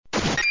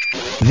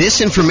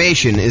This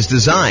information is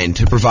designed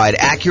to provide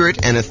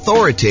accurate and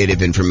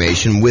authoritative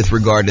information with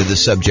regard to the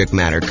subject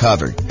matter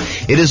covered.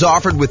 It is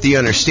offered with the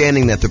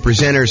understanding that the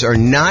presenters are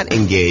not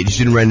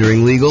engaged in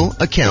rendering legal,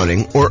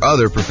 accounting, or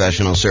other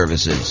professional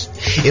services.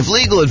 If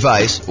legal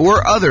advice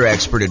or other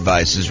expert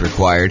advice is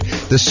required,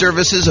 the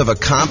services of a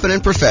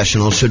competent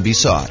professional should be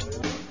sought.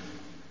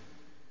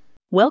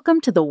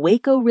 Welcome to the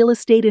Waco Real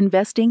Estate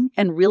Investing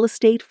and Real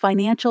Estate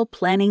Financial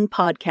Planning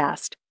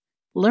Podcast.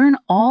 Learn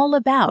all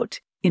about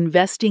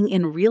investing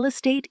in real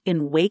estate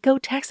in Waco,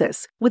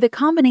 Texas, with a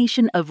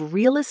combination of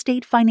real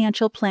estate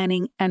financial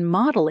planning and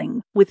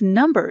modeling with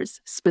numbers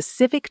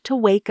specific to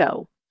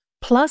Waco,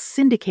 plus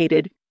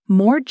syndicated,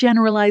 more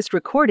generalized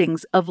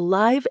recordings of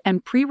live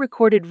and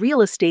pre-recorded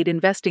real estate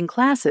investing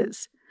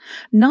classes,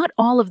 not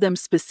all of them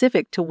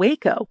specific to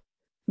Waco.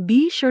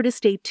 Be sure to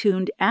stay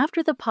tuned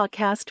after the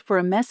podcast for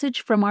a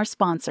message from our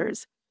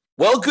sponsors.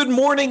 Well, good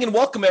morning and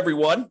welcome,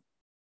 everyone.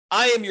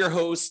 I am your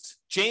host,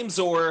 James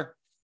Orr,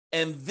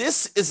 and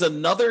this is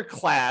another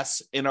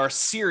class in our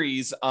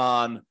series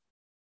on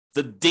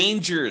the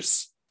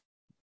dangers,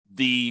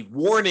 the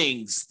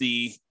warnings,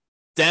 the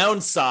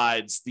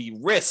downsides, the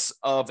risks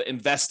of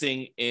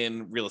investing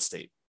in real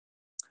estate.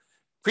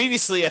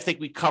 Previously, I think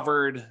we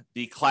covered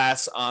the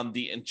class on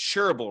the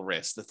insurable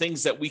risk, the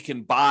things that we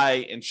can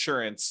buy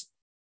insurance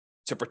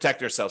to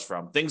protect ourselves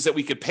from, things that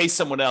we could pay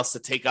someone else to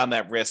take on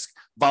that risk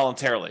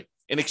voluntarily.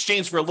 In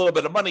exchange for a little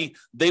bit of money,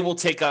 they will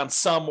take on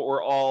some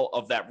or all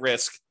of that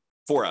risk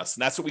for us.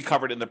 And that's what we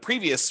covered in the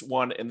previous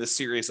one in this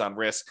series on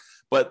risk.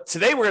 But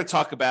today we're going to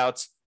talk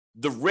about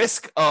the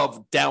risk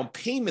of down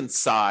payment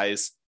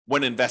size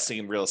when investing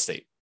in real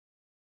estate.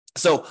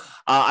 So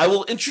I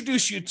will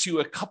introduce you to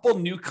a couple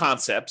new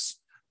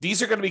concepts.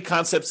 These are going to be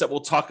concepts that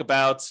we'll talk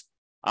about.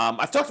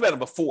 I've talked about them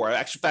before.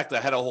 Actually, in fact, I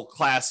had a whole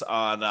class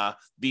on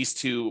these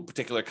two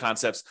particular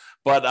concepts,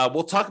 but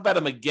we'll talk about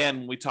them again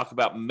when we talk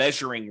about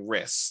measuring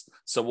risks.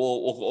 So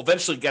we'll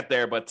eventually get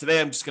there, but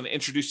today I'm just going to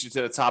introduce you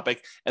to the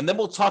topic, and then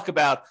we'll talk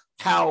about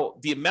how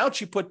the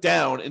amount you put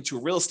down into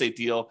a real estate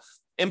deal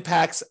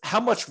impacts how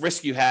much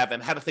risk you have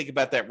and how to think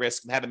about that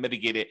risk and how to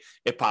mitigate it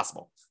if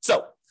possible.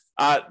 So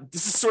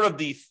this is sort of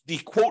the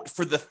quote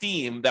for the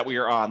theme that we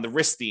are on, the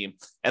risk theme,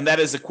 and that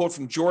is a quote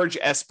from George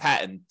S.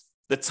 Patton.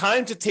 The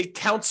time to take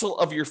counsel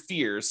of your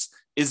fears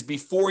is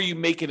before you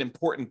make an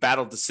important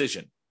battle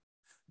decision.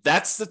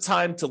 That's the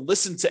time to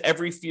listen to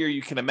every fear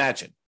you can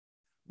imagine.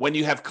 When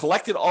you have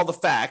collected all the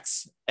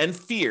facts and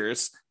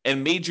fears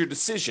and made your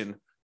decision,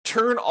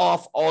 turn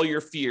off all your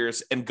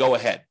fears and go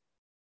ahead.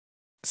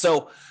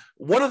 So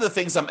one of the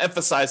things I'm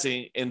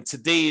emphasizing in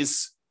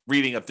today's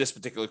reading of this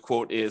particular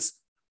quote is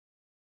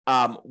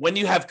when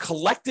you have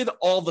collected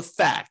all the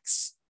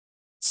facts.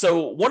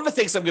 So one of the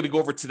things I'm going to go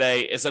over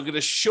today is I'm going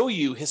to show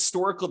you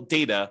historical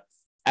data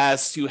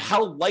as to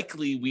how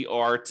likely we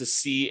are to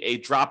see a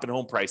drop in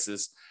home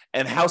prices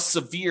and how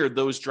severe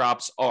those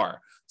drops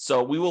are.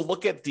 So we will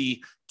look at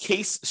the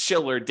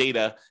Case-Shiller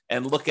data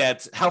and look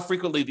at how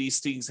frequently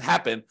these things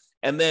happen.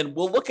 And then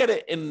we'll look at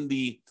it in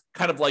the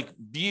kind of like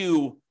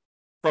view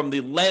from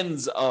the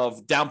lens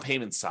of down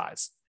payment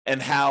size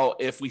and how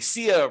if we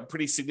see a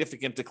pretty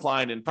significant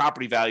decline in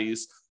property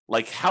values,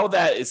 like how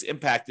that is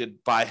impacted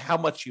by how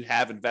much you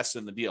have invested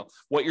in the deal,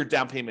 what your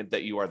down payment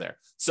that you are there.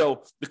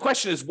 So the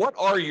question is, what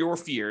are your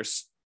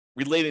fears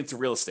relating to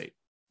real estate?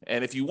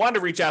 And if you want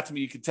to reach out to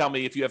me, you can tell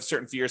me if you have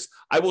certain fears.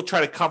 I will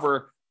try to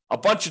cover a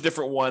bunch of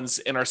different ones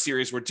in our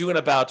series. We're doing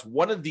about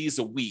one of these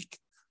a week.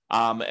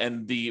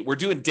 We're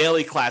doing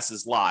daily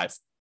classes live.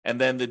 And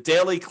then the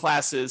daily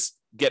classes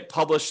get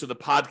published to the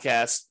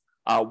podcast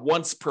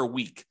once per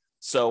week.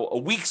 So a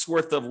week's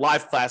worth of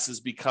live classes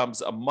becomes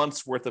a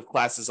month's worth of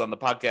classes on the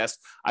podcast.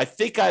 I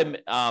think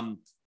I'm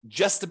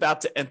just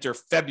about to enter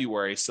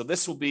February. So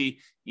this will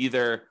be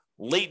either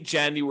late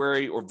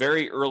January or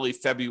very early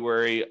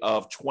February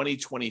of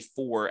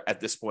 2024 at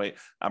this point.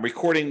 I'm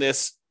recording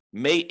this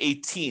May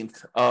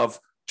 18th of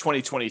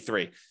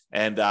 2023.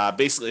 And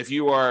basically, if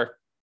you are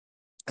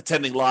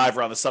attending live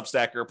or on the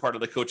Substack or part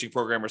of the coaching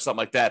program or something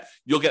like that,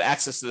 you'll get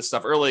access to this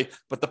stuff early,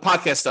 but the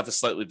podcast stuff is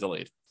slightly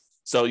delayed.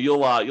 So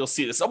you'll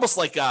see this almost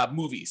like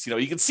movies.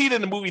 You can see it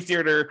in the movie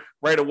theater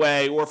right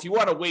away, or if you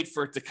want to wait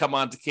for it to come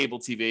on to cable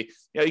TV,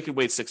 you can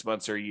wait 6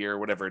 months or a year,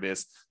 whatever it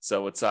is.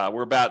 So it's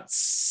we're about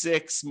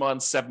 6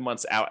 months, 7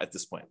 months out at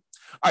this point.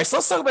 All right, so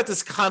let's talk about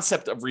this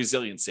concept of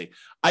resiliency.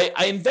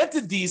 I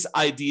invented these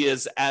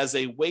ideas as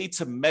a way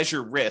to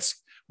measure risk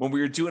when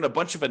we were doing a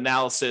bunch of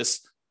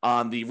analysis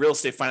on the real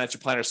estate financial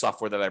planner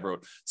software that I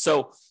wrote.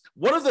 So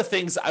one of the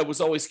things I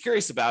was always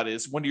curious about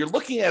is when you're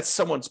looking at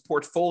someone's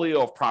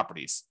portfolio of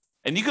properties.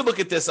 And you can look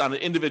at this on an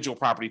individual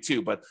property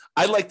too, but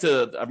I like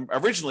to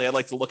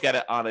look at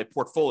it on a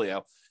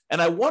portfolio.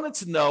 And I wanted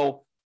to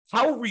know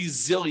how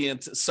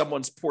resilient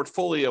someone's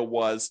portfolio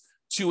was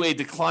to a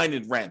decline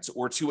in rent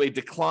or to a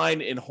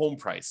decline in home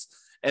price.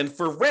 And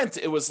for rent,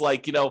 it was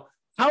like,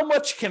 how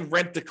much can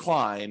rent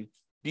decline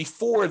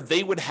before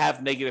they would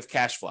have negative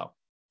cash flow?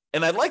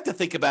 And I like to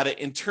think about it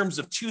in terms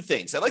of two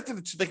things. I like to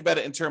think about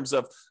it in terms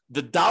of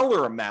the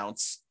dollar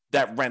amounts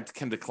that rent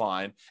can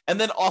decline, and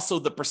then also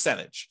the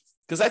percentage.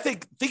 Because I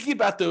think thinking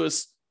about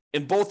those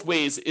in both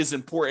ways is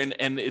important,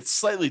 and it's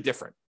slightly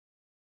different.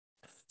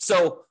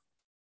 So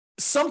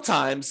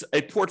sometimes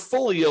a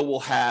portfolio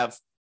will have,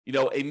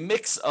 a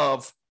mix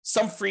of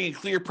some free and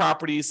clear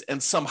properties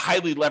and some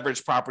highly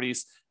leveraged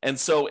properties. And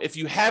so if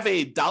you have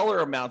a dollar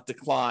amount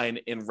decline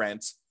in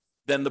rent,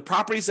 then the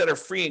properties that are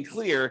free and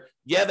clear,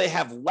 they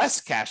have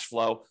less cash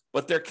flow,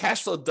 but their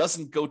cash flow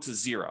doesn't go to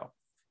zero.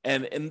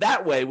 And in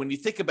that way, when you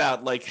think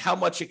about like how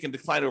much it can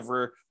decline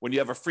over when you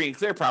have a free and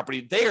clear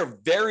property, they are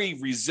very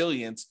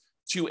resilient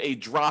to a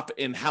drop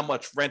in how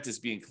much rent is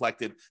being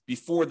collected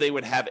before they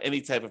would have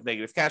any type of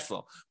negative cash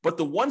flow. But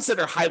the ones that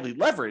are highly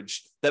leveraged,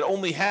 that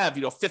only have,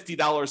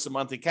 $50 a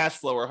month in cash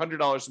flow or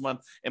 $100 a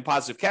month in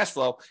positive cash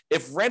flow,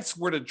 if rents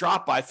were to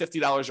drop by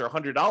 $50 or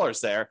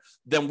 $100 there,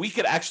 then we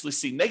could actually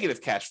see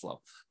negative cash flow.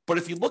 But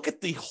if you look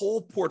at the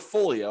whole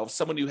portfolio of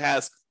someone who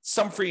has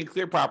some free and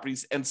clear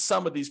properties and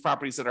some of these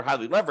properties that are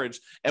highly leveraged,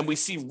 and we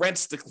see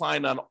rents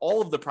decline on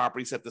all of the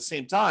properties at the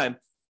same time,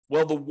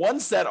 well, the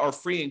ones that are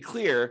free and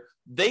clear,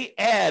 they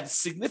add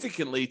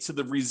significantly to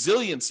the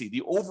resiliency,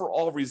 the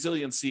overall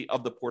resiliency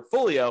of the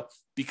portfolio,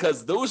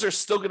 because those are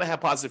still going to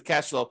have positive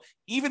cash flow,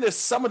 even if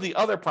some of the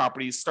other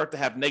properties start to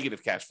have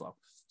negative cash flow.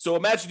 So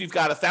imagine you've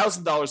got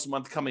 $1,000 a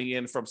month coming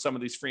in from some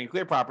of these free and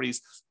clear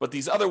properties, but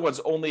these other ones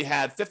only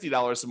had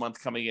 $50 a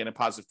month coming in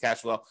positive cash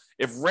flow.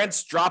 If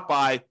rents drop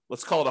by,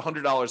 let's call it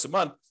 $100 a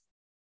month,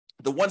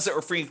 the ones that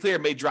were free and clear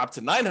may drop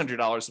to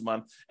 $900 a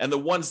month, and the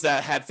ones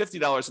that had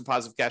 $50 in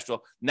positive cash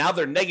flow, now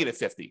they're negative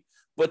 50.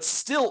 But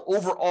still,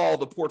 overall,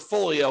 the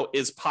portfolio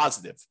is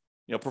positive,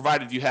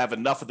 provided you have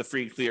enough of the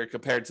free and clear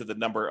compared to the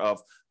number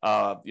of,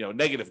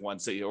 negative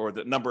ones or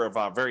the number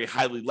of very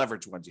highly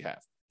leveraged ones you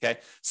have. Okay,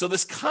 so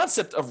this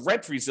concept of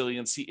rent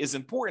resiliency is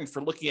important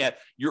for looking at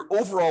your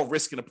overall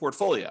risk in a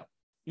portfolio.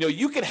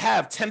 You could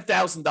have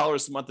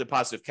 $10,000 a month in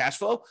positive cash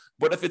flow,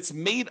 but if it's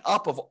made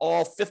up of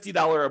all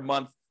 $50 a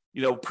month,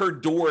 per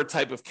door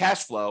type of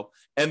cash flow,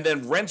 and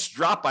then rents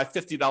drop by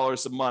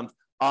 $50 a month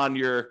on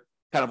your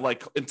kind of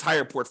like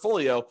entire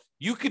portfolio,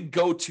 you could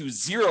go to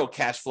zero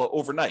cash flow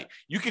overnight.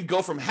 You could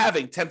go from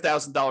having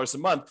 $10,000 a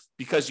month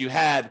because you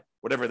had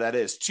whatever that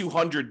is,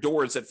 200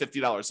 doors at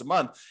 $50 a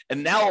month.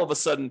 And now all of a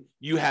sudden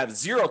you have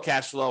zero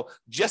cash flow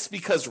just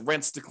because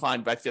rents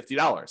declined by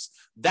 $50.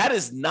 That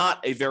is not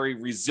a very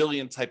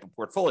resilient type of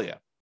portfolio.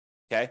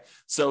 Okay.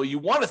 So you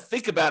want to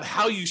think about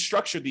how you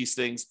structure these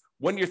things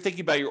when you're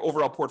thinking about your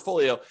overall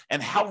portfolio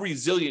and how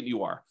resilient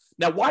you are.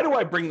 Now, why do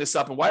I bring this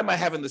up and why am I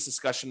having this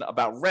discussion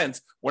about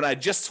rent when I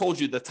just told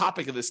you the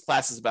topic of this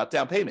class is about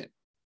down payment?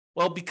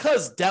 Well,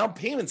 because down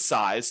payment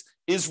size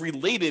is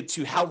related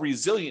to how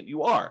resilient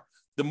you are.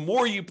 The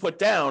more you put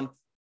down,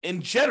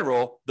 in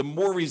general, the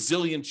more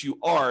resilient you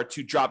are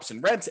to drops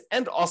in rent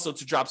and also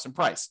to drops in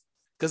price.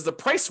 Because the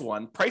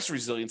price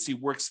resiliency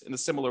works in a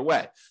similar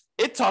way.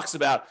 It talks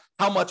about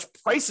how much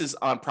prices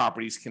on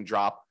properties can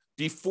drop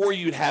before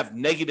you'd have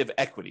negative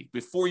equity,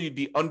 before you'd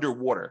be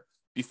underwater,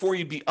 before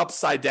you'd be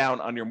upside down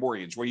on your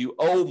mortgage, where you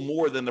owe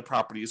more than the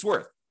property is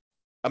worth.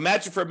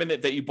 Imagine for a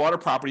minute that you bought a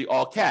property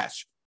all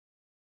cash.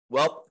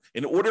 Well,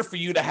 in order for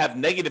you to have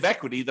negative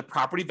equity, the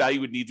property value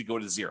would need to go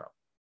to zero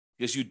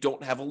because you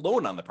don't have a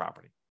loan on the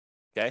property.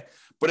 Okay.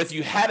 But if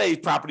you had a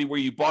property where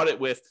you bought it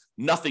with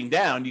nothing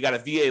down, you got a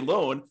VA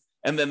loan,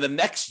 and then the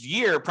next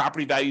year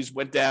property values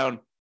went down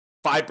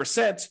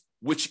 5%,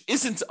 which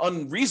isn't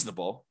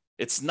unreasonable.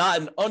 It's not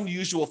an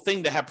unusual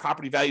thing to have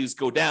property values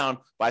go down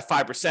by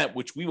 5%,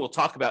 which we will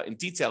talk about in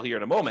detail here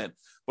in a moment.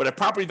 But if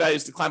property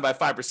values decline by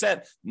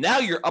 5%, now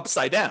you're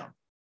upside down.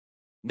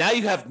 Now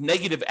you have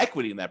negative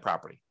equity in that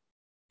property,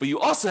 but you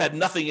also had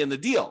nothing in the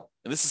deal.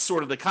 And this is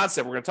sort of the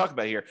concept we're going to talk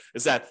about here,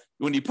 is that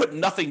when you put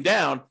nothing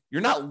down,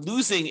 you're not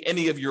losing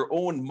any of your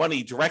own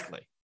money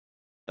directly,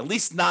 at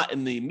least not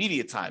in the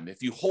immediate time.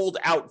 If you hold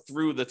out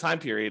through the time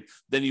period,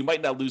 then you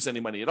might not lose any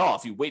money at all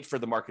if you wait for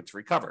the market to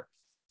recover.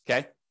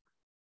 Okay.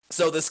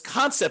 So this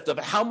concept of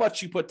how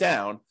much you put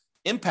down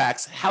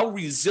impacts how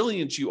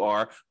resilient you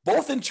are,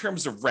 both in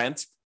terms of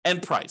rent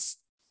and price.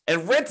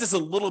 And rent is a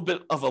little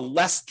bit of a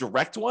less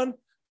direct one,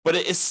 but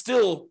it is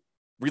still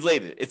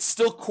related. It's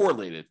still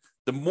correlated.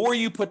 The more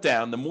you put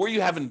down, the more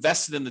you have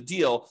invested in the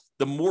deal,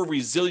 the more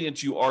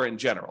resilient you are in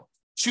general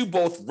to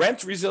both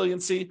rent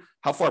resiliency,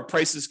 how far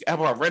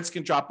rents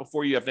can drop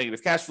before you have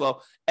negative cash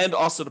flow, and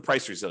also the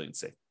price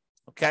resiliency.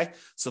 Okay,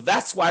 so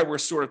that's why we're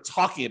sort of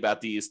talking about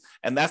these,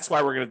 and that's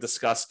why we're going to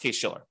discuss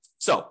Case-Shiller.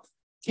 So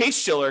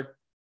Case-Shiller,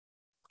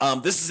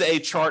 this is a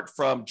chart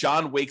from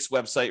John Wake's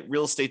website,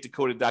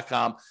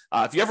 realestateDecoded.com.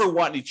 If you ever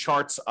want any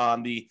charts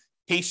on the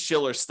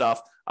Case-Shiller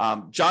stuff.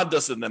 John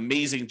does an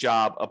amazing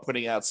job of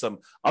putting out some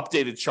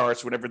updated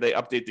charts whenever they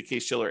update the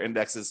Case-Shiller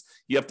indexes.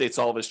 He updates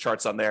all of his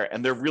charts on there,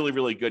 and they're really,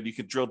 really good. You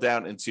can drill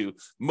down into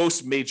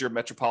most major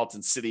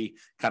metropolitan city,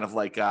 kind of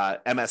like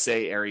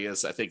MSA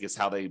areas, I think is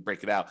how they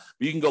break it out.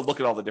 But you can go look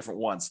at all the different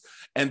ones.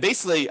 And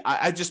basically,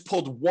 I just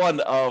pulled one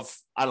of,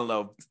 I don't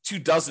know,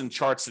 24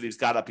 charts that he's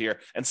got up here.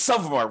 And some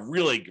of them are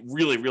really,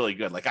 really, really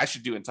good. Like I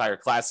should do entire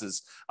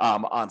classes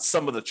on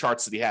some of the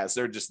charts that he has.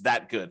 They're just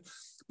that good.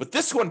 But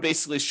this one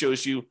basically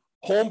shows you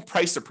home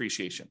price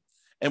appreciation.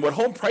 And what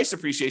home price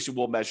appreciation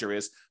will measure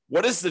is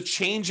what is the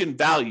change in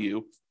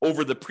value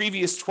over the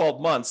previous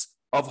 12 months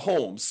of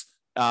homes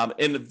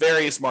in the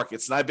various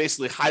markets. And I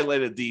basically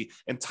highlighted the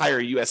entire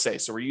USA.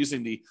 So we're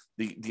using the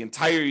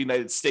entire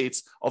United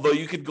States, although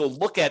you could go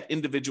look at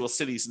individual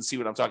cities and see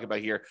what I'm talking about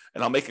here.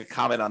 And I'll make a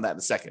comment on that in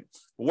a second.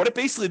 But what it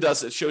basically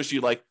does, it shows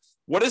you like,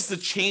 what is the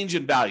change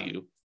in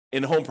value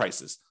in home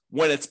prices?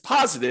 When it's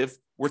positive,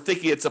 we're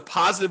thinking it's a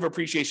positive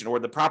appreciation or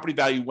the property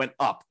value went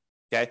up.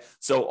 Okay,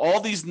 so all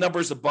these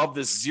numbers above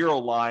this zero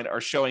line are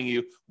showing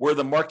you where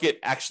the market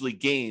actually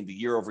gained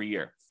year over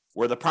year,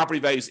 where the property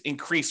values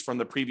increased from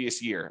the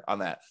previous year on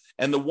that.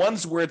 And the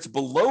ones where it's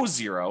below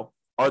zero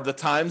are the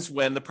times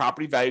when the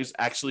property values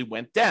actually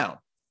went down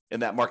in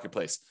that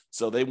marketplace.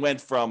 So they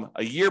went from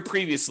a year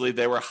previously,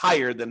 they were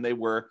higher than they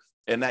were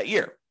in that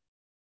year.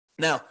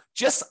 Now,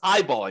 just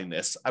eyeballing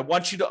this, I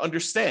want you to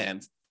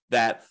understand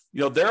that,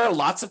 there are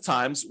lots of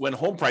times when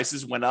home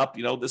prices went up,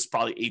 this is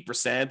probably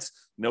 8%,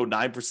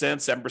 9%,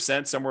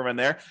 7%, somewhere in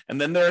there. And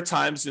then there are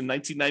times in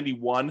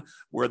 1991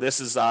 where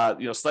this is,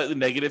 slightly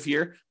negative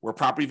here, where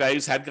property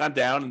values had gone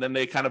down and then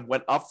they kind of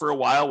went up for a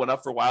while,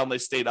 and they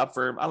stayed up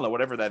for, I don't know,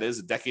 whatever that is,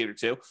 a decade or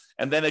two.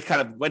 And then it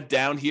kind of went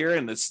down here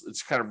and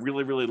it's kind of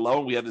really, really low.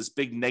 And we had this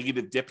big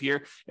negative dip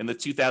here in the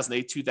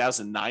 2008,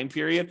 2009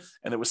 period.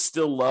 And it was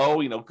still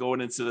low,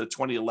 going into the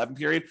 2011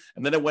 period.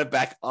 And then it went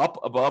back up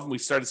above and we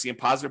started seeing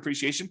positive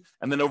appreciation.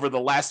 And then over the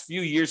last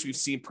few years, we've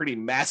seen pretty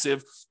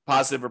massive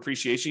positive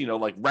appreciation,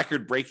 like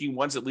record-breaking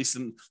ones, at least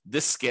in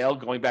this scale,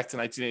 going back to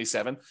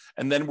 1987.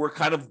 And then we're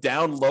kind of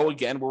down low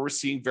again, where we're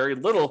seeing very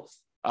little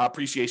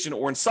appreciation,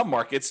 or in some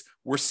markets,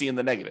 we're seeing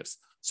the negatives.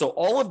 So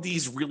all of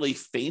these really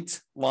faint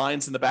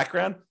lines in the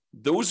background,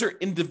 those are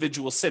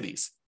individual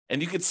cities.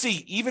 And you can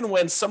see even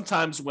when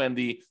sometimes when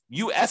the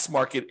U.S.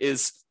 market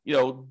is,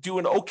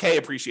 doing okay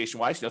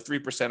appreciation-wise,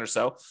 3% or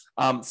so,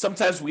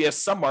 sometimes we have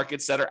some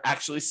markets that are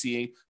actually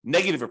seeing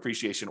negative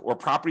appreciation or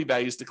property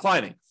values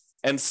declining.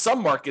 And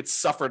some markets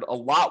suffered a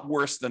lot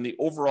worse than the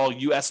overall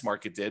U.S.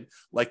 market did.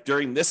 Like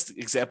during this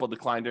example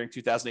decline during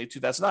 2008,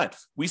 2009,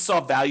 we saw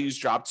values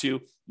drop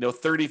to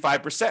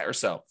 35% or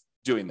so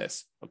doing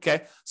this.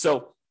 Okay,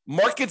 so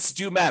markets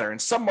do matter. And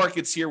some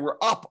markets here were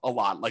up a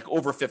lot, like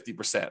over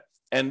 50%.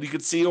 And you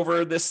could see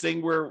over this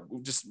thing where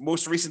just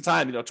most recent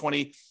time,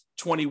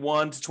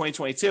 2021 to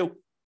 2022,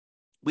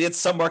 we had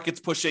some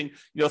markets pushing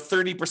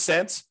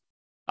 30%.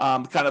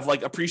 Kind of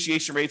like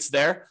appreciation rates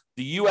there.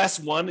 The U.S.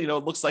 one, it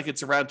looks like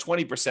it's around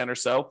 20% or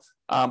so,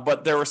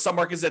 but there were some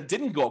markets that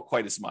didn't go up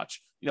quite as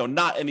much.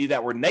 Not any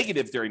that were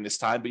negative during this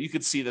time, but you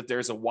could see that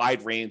there's a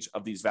wide range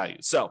of these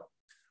values. So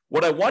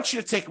what I want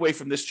you to take away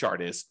from this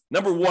chart is,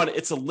 number one,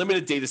 it's a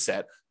limited data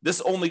set.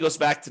 This only goes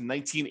back to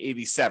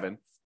 1987.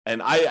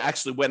 And I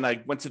actually, when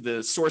I went to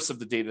the source of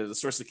the data, the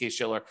source of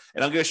Case-Shiller,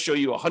 and I'm going to show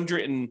you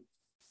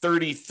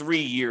 133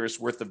 years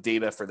worth of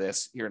data for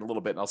this here in a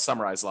little bit, and I'll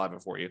summarize a lot of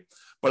it for you.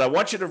 But I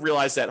want you to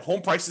realize that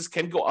home prices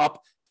can go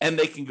up and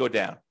they can go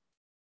down.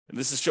 And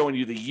this is showing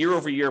you the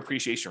year-over-year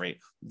appreciation rate.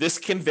 This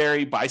can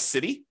vary by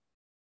city.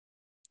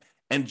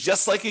 And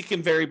just like it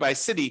can vary by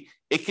city,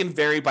 it can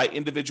vary by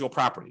individual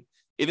property.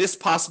 It is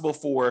possible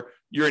for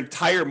your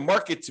entire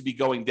market to be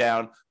going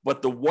down,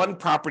 but the one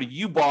property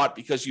you bought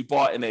because you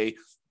bought in a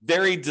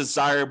very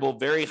desirable,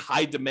 very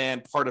high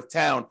demand part of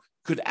town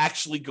could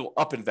actually go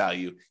up in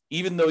value,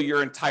 even though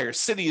your entire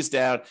city is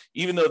down,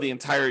 even though the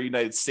entire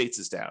United States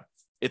is down.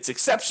 It's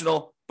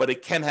exceptional, but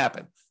it can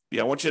happen.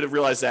 I want you to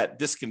realize that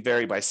this can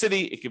vary by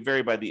city, it can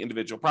vary by the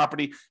individual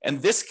property,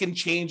 and this can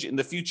change in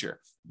the future.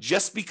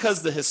 Just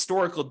because the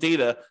historical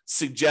data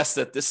suggests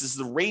that this is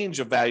the range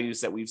of values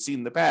that we've seen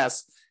in the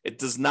past, it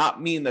does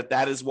not mean that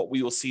that is what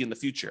we will see in the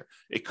future.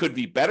 It could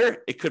be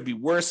better, it could be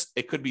worse,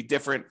 it could be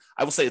different.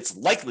 I will say it's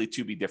likely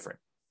to be different.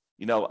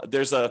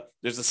 There's a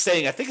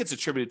saying, I think it's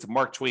attributed to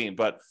Mark Twain,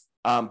 but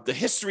the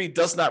history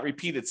does not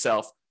repeat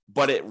itself,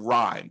 but it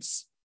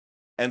rhymes.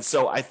 And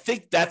so I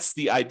think that's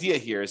the idea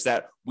here, is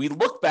that we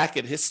look back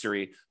at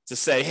history to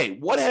say, hey,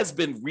 what has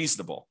been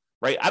reasonable,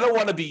 right? I don't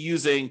want to be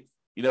using,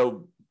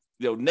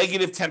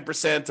 negative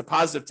 10% to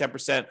positive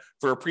 10%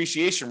 for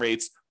appreciation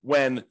rates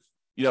when,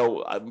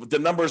 the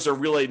numbers are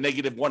really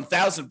negative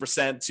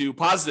 1,000% to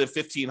positive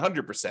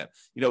 1,500%.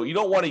 You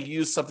don't want to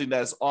use something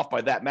that is off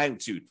by that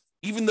magnitude.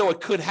 Even though it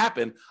could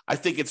happen, I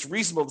think it's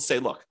reasonable to say,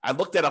 look, I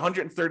looked at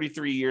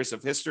 133 years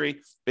of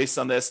history based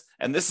on this,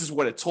 and this is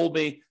what it told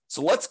me.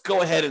 So let's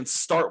go ahead and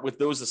start with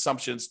those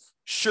assumptions.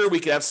 Sure, we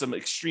could have some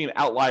extreme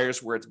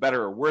outliers where it's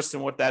better or worse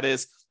than what that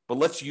is, but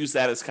let's use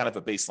that as kind of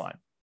a baseline.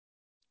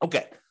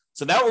 Okay,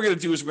 So now what we're going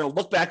to do is we're going to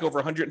look back over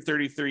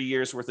 133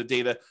 years worth of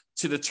data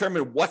to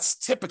determine what's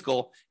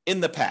typical in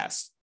the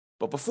past.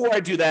 But before I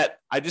do that,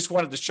 I just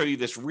wanted to show you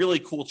this really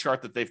cool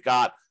chart that they've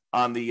got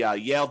on the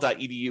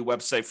Yale.edu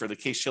website for the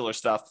Case-Shiller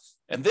stuff.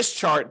 And this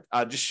chart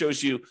just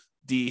shows you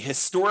the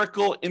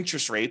historical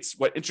interest rates,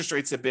 what interest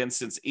rates have been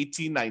since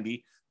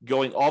 1890,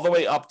 going all the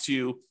way up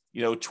to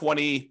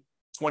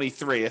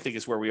 2023, I think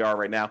is where we are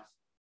right now.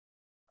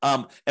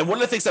 And one of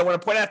the things I want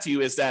to point out to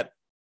you is that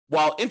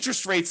while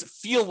interest rates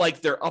feel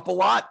like they're up a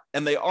lot,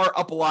 and they are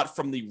up a lot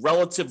from the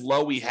relative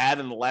low we had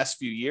in the last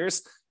few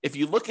years, if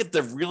you look at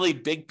the really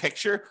big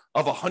picture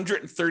of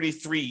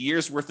 133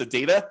 years worth of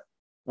data,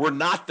 we're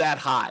not that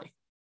high.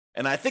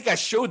 And I think I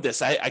showed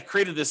this. I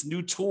created this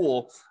new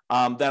tool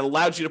that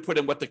allowed you to put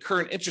in what the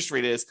current interest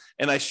rate is.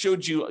 And I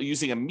showed you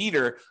using a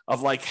meter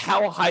of like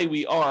how high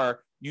we are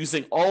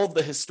using all of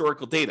the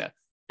historical data.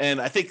 And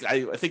I think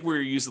we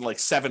were using like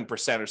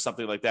 7% or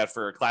something like that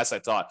for a class I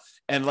taught.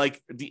 And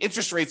like the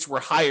interest rates were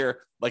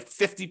higher like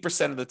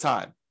 50% of the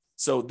time.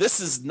 So this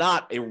is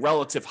not a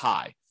relative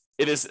high.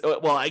 It is,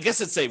 well, I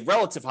guess it's a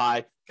relative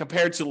high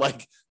compared to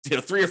like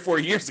 3 or 4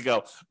 years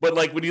ago. But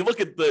like when you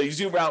look at you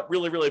zoom out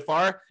really, really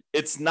far,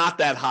 it's not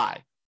that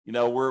high.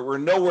 We're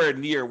nowhere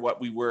near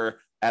what we were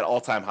at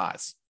all-time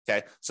highs.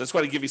 Okay. So I just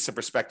want to give you some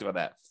perspective on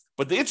that.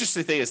 But the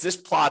interesting thing is this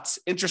plots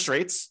interest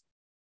rates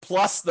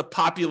plus the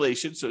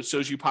population. So it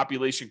shows you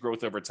population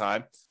growth over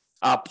time.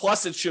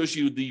 Plus it shows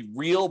you the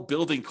real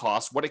building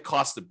costs, what it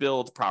costs to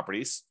build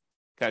properties.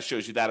 Kind of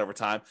shows you that over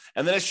time.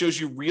 And then it shows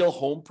you real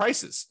home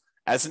prices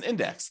as an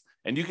index.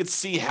 And you can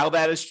see how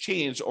that has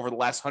changed over the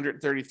last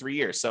 133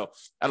 years. So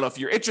I don't know if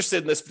you're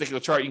interested in this particular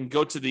chart, you can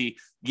go to the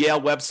Yale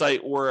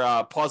website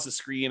or pause the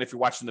screen if you're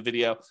watching the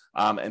video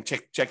and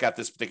check out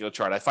this particular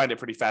chart. I find it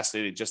pretty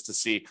fascinating just to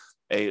see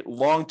a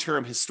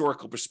long-term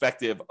historical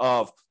perspective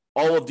of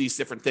all of these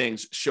different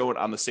things shown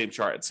on the same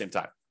chart at the same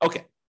time.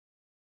 Okay.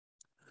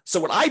 So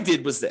what I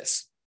did was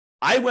this.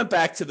 I went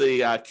back to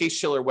the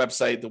Case-Shiller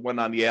website, the one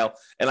on Yale,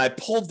 and I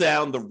pulled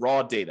down the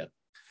raw data.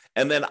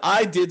 And then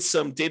I did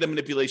some data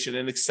manipulation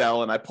in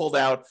Excel, and I pulled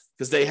out,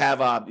 because they have,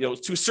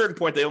 to a certain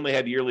point, they only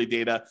had yearly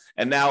data.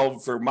 And now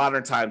for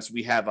modern times,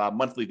 we have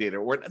monthly data,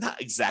 or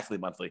not exactly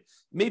monthly.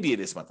 Maybe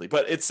it is monthly,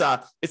 but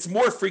it's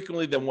more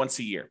frequently than once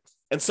a year.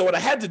 And so what I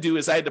had to do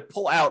is I had to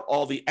pull out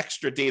all the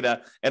extra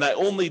data, and I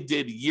only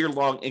did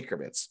year-long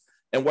increments.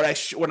 And what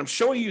I'm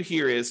showing you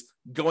here is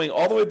going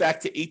all the way back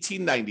to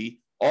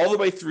 1890, all the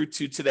way through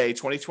to today,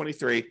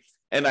 2023.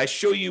 And I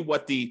show you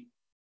what the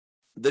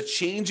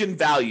change in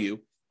value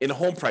in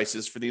home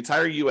prices for the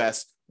entire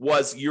US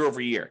was year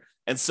over year.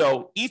 And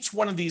so each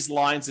one of these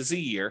lines is a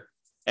year.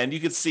 And you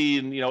can see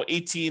in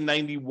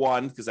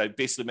 1891, because I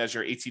basically measure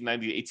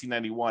 1890 to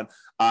 1891,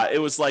 it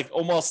was like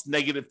almost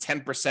negative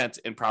 10%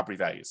 in property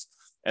values.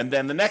 And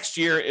then the next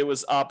year it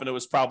was up, and it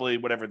was probably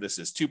whatever this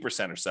is,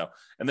 2% or so.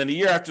 And then the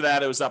year after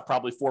that, it was up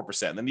probably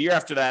 4%. And then the year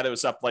after that, it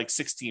was up like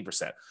 16%.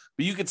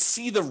 But you could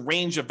see the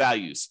range of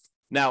values.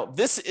 Now,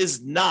 this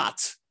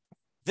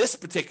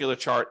particular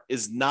chart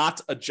is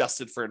not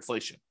adjusted for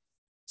inflation.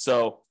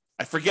 So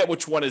I forget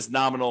which one is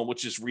nominal,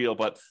 which is real,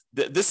 but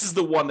this is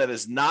the one that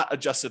is not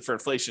adjusted for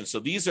inflation. So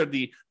these are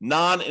the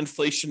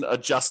non-inflation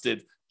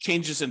adjusted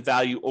changes in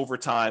value over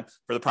time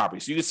for the property.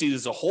 So you can see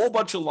there's a whole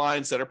bunch of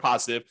lines that are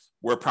positive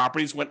where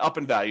properties went up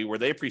in value, where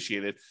they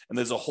appreciated, and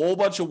there's a whole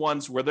bunch of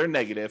ones where they're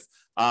negative,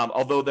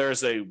 although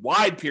there's a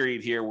wide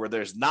period here where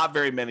there's not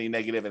very many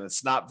negative, and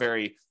it's not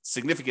very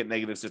significant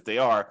negatives if they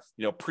are.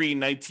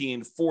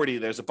 Pre-1940,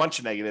 there's a bunch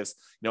of negatives.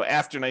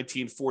 After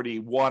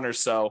 1941 or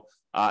so,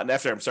 and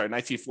after,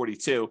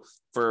 1942,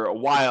 for a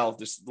while,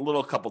 there's a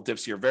little couple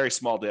dips here, very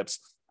small dips.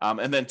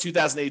 And then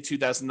 2008,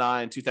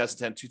 2009,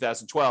 2010,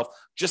 2012,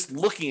 just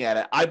looking at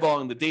it,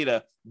 eyeballing the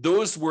data,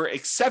 those were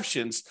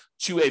exceptions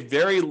to a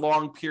very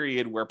long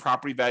period where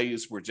property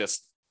values were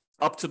just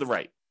up to the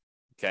right.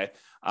 Okay.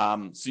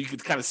 So you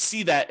could kind of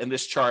see that in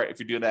this chart if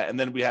you're doing that. And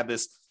then we have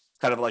this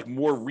kind of like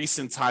more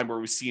recent time where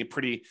we see a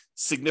pretty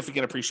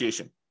significant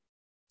appreciation.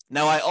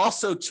 Now, I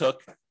also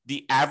took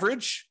the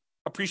average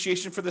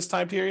appreciation for this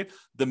time period,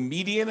 the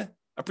median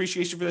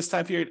appreciation for this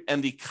time period,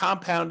 and the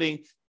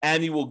compounding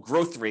annual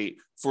growth rate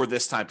for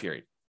this time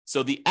period.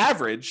 So the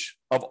average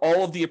of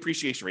all of the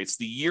appreciation rates,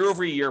 the year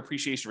over year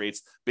appreciation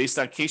rates based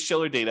on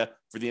Case-Shiller data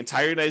for the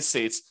entire United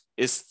States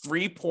is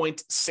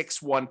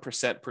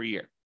 3.61% per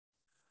year.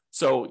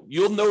 So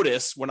you'll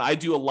notice when I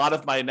do a lot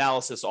of my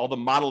analysis, all the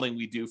modeling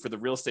we do for the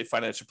real estate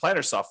financial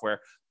planner software,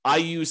 I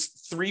use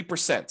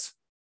 3%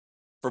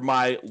 for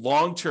my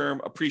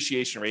long-term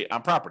appreciation rate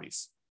on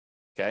properties.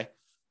 Okay.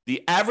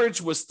 The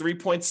average was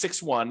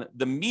 3.61.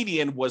 The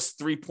median was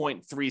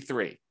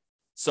 3.33.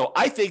 So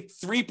I think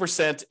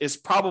 3% is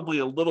probably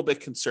a little bit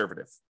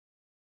conservative.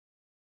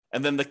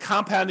 And then the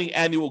compounding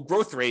annual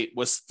growth rate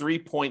was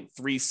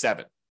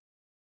 3.37.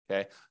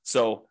 Okay.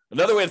 So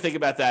another way to think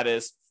about that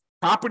is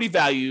property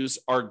values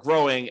are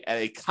growing at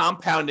a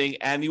compounding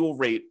annual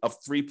rate of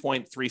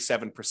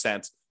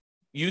 3.37%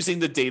 using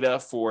the data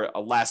for the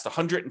last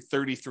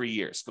 133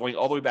 years, going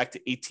all the way back to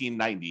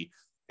 1890.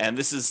 And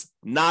this is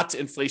not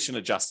inflation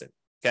adjusted.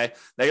 Okay.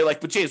 Now you're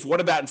like, but James, what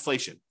about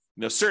inflation?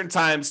 Certain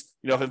times,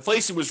 if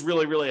inflation was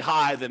really, really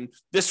high, then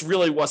this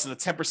really wasn't a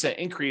 10%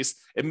 increase.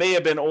 It may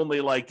have been only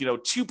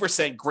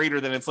 2%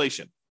 greater than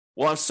inflation.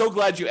 Well, I'm so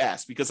glad you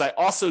asked, because I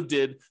also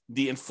did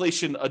the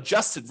inflation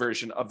adjusted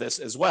version of this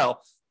as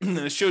well. And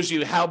it shows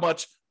you how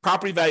much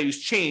property values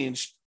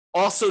changed,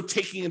 also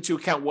taking into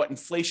account what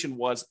inflation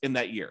was in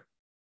that year.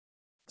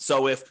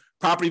 So if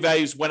property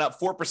values went up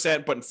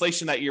 4%, but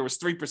inflation that year was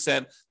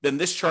 3%, then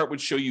this chart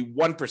would show you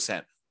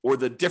 1%, or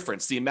the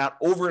difference, the amount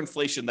over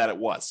inflation that it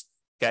was.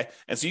 Okay.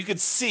 And so you could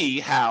see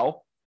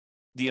how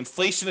the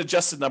inflation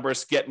adjusted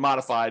numbers get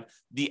modified.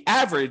 The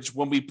average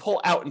when we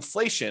pull out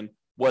inflation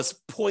was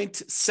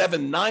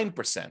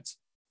 0.79%.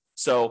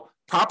 So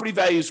property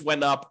values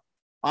went up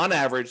on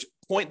average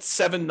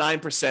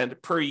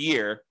 0.79% per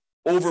year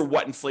over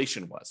what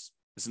inflation was,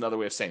 is another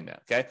way of saying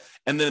that. Okay.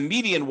 And then the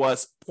median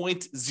was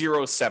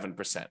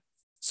 0.07%.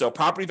 So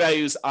property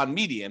values on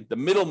median, the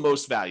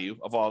middlemost value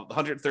of all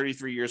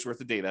 133 years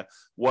worth of data,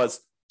 was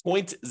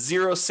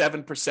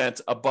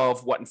 0.07%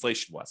 above what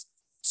inflation was.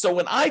 So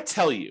when I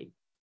tell you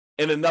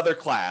in another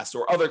class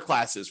or other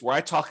classes where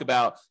I talk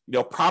about,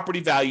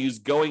 property values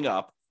going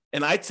up,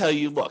 and I tell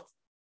you, look,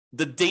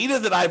 the data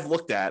that I've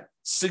looked at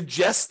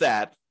suggests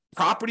that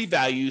property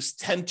values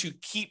tend to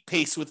keep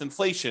pace with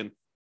inflation,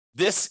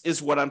 this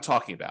is what I'm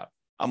talking about.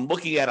 I'm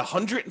looking at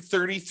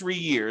 133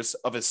 years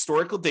of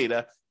historical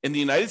data in the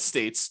United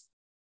States.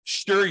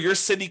 Sure, your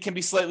city can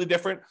be slightly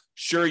different.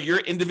 Sure, your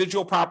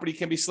individual property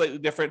can be slightly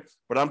different.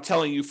 But I'm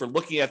telling you, for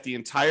looking at the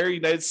entire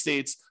United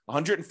States,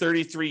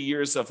 133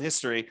 years of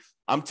history,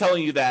 I'm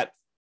telling you that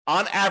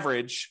on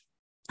average,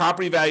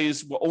 property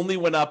values only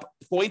went up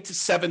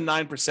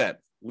 0.79%,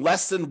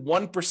 less than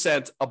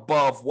 1%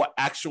 above what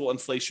actual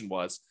inflation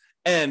was.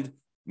 And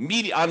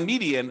on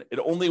median, it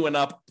only went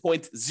up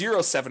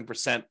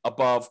 0.07%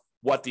 above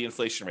what the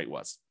inflation rate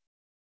was.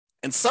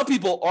 And some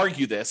people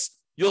argue this.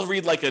 You'll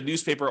read like a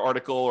newspaper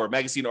article or a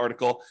magazine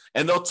article,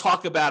 and they'll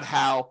talk about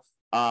how,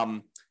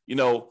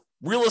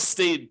 real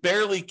estate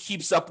barely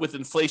keeps up with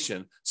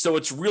inflation, so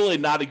it's really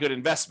not a good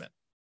investment.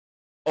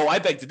 Oh, I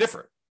beg to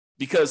differ,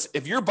 because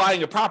if you're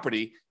buying a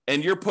property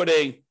and you're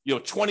putting,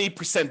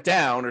 20%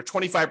 down or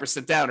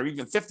 25% down or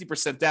even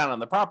 50% down on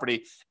the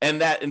property,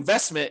 and that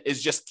investment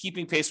is just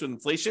keeping pace with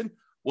inflation,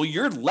 well,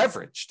 you're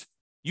leveraged.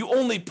 You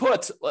only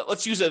put,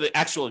 let's use an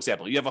actual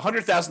example. You have a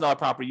 $100,000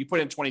 property, you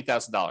put in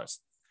 $20,000.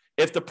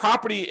 If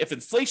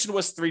inflation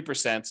was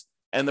 3%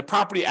 and the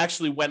property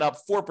actually went up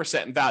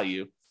 4% in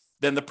value,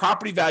 then the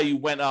property value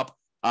went up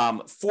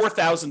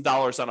 $4,000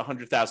 on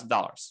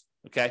 $100,000.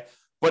 Okay.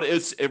 But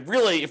it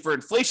really, for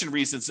inflation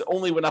reasons, it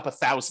only went up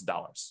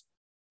 $1,000.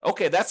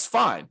 Okay. That's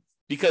fine,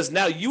 because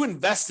now you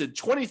invested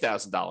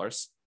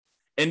 $20,000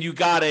 and you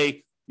got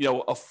a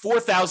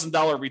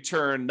 $4,000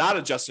 return, not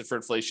adjusted for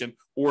inflation,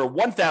 or a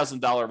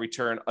 $1,000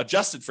 return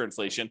adjusted for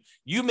inflation.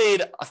 You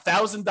made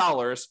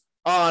 $1,000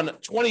 on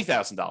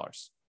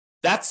 $20,000.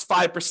 That's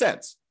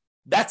 5%.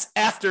 That's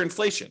after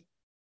inflation.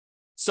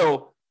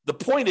 So the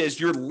point is,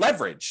 you're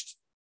leveraged.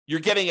 You're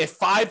getting a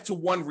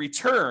 5-to-1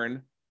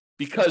 return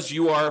because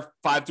you are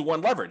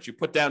 5-to-1 leverage. You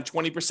put down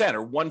 20%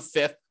 or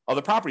 1/5 of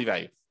the property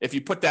value. If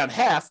you put down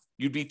half,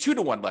 you'd be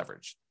 2-to-1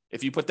 leverage.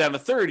 If you put down a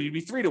third, you'd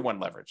be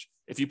 3-to-1 leverage.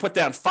 If you put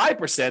down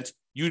 5%,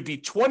 you'd be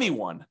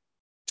 20-to-1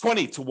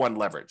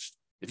 leveraged.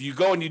 If you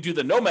go and you do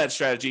the nomad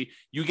strategy,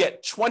 you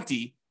get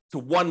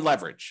 20-to-1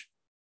 leverage.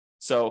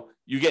 So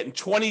you're getting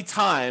 20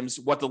 times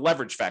what the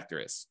leverage factor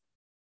is.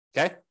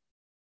 Okay.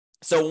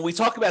 So when we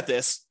talk about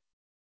this,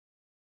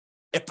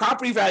 if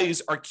property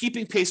values are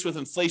keeping pace with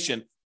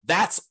inflation,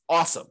 that's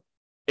awesome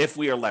if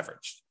we are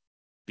leveraged,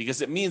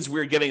 because it means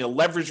we're getting a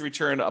leverage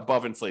return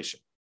above inflation.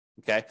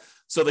 Okay.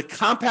 So the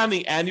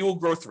compounding annual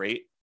growth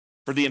rate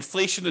for the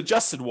inflation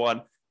adjusted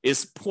one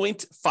is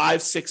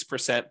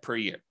 0.56% per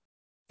year.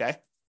 Okay.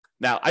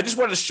 Now, I just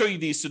wanted to show you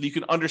these so that you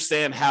can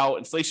understand how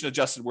inflation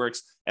adjusted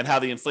works and how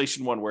the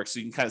inflation one works. So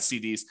you can kind of see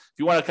these. If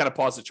you want to kind of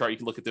pause the chart, you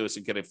can look at those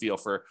and get a feel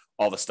for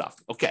all the stuff.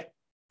 Okay.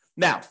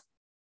 Now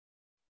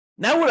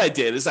what I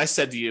did is I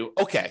said to you,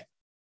 okay,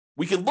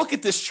 we can look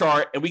at this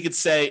chart and we could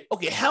say,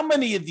 okay, how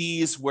many of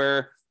these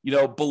were,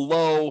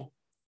 below,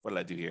 what did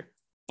I do here?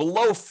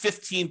 Below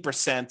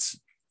 15%.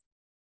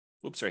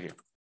 Whoops, right here.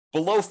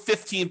 Below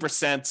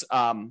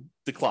 15%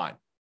 decline.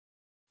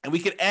 And we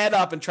could add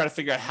up and try to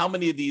figure out how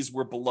many of these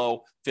were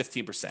below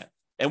 15%.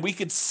 And we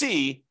could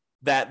see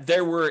that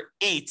there were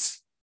 8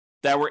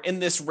 that were in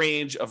this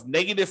range of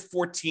negative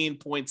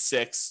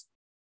 14.6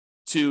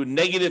 to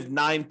negative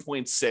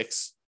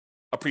 9.6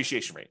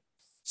 appreciation rate.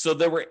 So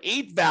there were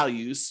 8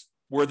 values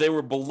where they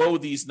were below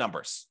these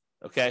numbers.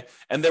 Okay.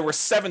 And there were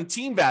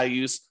 17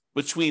 values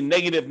between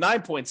negative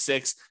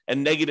 9.6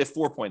 and negative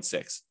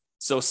 4.6.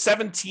 So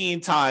 17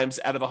 times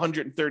out of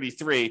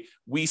 133,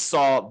 we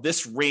saw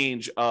this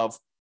range of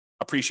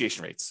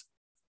appreciation rates.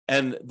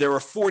 And there were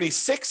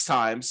 46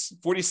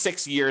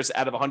 years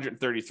out of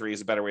 133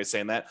 is a better way of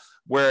saying that,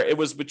 where it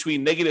was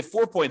between negative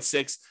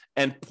 4.6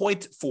 and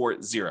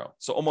 0.40.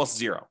 So almost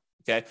zero.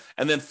 Okay.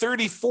 And then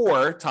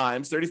 34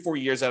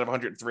 years out of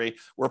 103,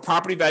 where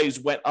property values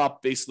went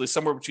up basically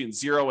somewhere between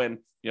 0 and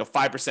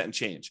 5% and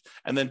change.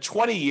 And then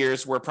 20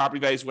 years where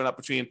property values went up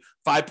between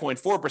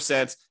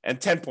 5.4% and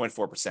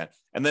 10.4%.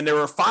 And then there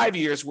were 5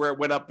 years where it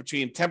went up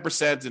between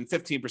 10% and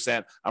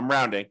 15%. I'm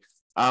rounding.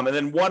 And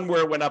then one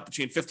where it went up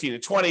between 15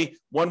 and 20,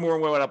 one where it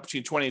went up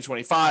between 20 and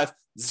 25,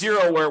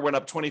 0 where it went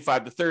up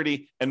 25 to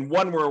 30, and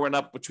one where it went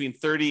up between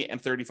 30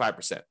 and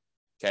 35%.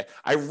 Okay.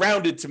 I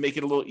rounded to make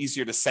it a little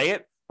easier to say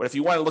it. But if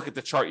you want to look at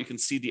the chart, you can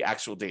see the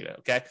actual data,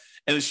 okay?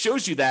 And it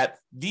shows you that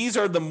these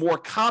are the more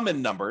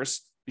common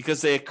numbers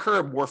because they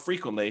occur more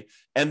frequently.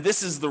 And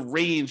this is the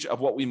range of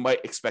what we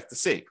might expect to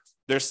see.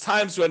 There's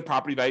times when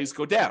property values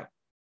go down.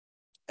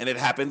 And it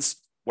happens,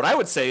 what I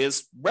would say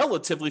is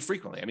relatively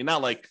frequently. I mean,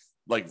 not like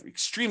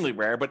extremely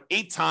rare, but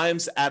 8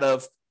 times out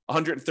of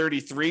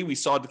 133, we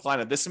saw a decline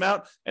of this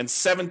amount, and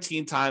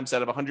 17 times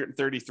out of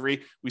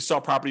 133, we saw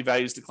property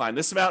values decline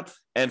this amount,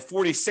 and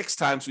 46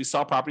 times we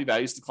saw property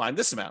values decline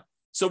this amount.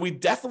 So we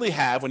definitely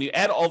have, when you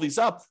add all these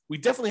up, we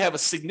definitely have a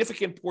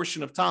significant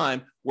portion of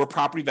time where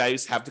property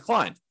values have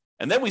declined.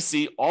 And then we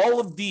see all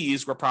of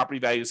these where property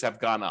values have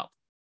gone up.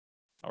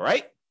 All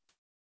right.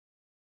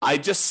 I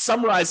just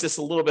summarized this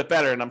a little bit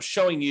better, and I'm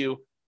showing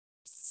you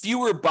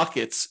fewer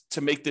buckets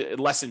to make the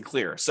lesson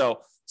clear.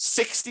 So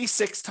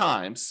 66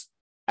 times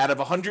out of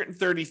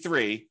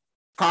 133,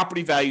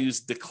 property values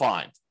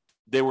declined.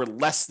 They were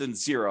less than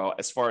 0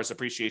 as far as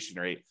appreciation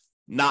rate,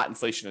 not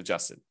inflation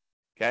adjusted.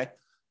 Okay.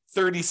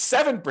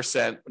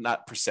 37%,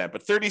 not percent,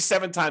 but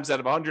 37 times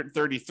out of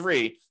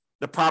 133,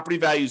 the property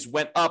values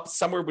went up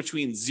somewhere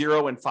between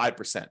 0 and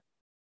 5%.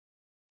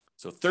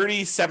 So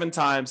 37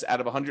 times out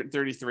of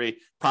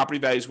 133, property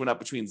values went up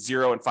between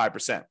 0 and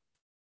 5%.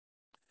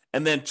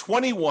 And then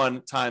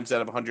 21 times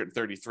out of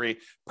 133,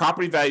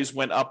 property values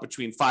went up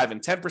between 5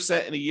 and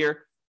 10% in a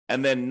year.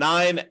 And then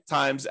 9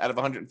 times out of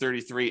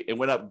 133, it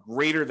went up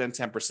greater than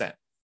 10%.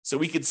 So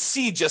we could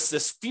see just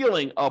this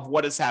feeling of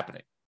what is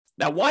happening.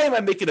 Now, why am I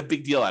making a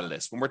big deal out of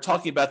this when we're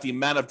talking about the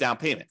amount of down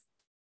payment?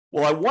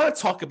 Well, I want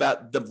to talk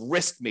about the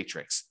risk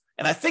matrix.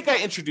 And I think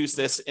I introduced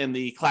this in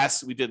the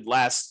class we did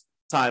last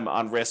time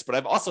on risk, but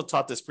I've also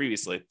taught this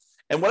previously.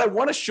 And what I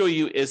want to show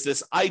you is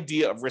this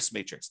idea of risk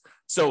matrix.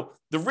 So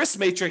the risk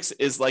matrix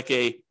is like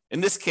in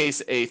this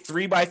case, a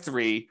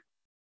 3x3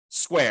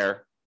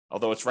 square,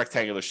 although it's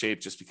rectangular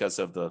shape just because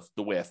of the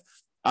width.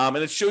 And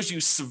it shows you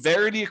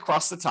severity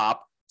across the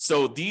top.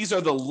 So these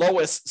are the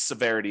lowest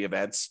severity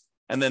events.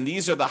 And then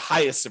these are the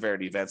highest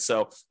severity events.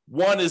 So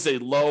 1 is a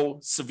low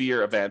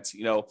severe event,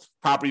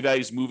 property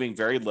values moving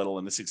very little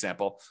in this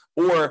example,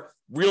 or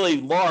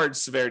really large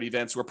severity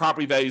events where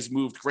property values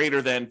moved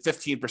greater than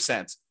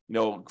 15%,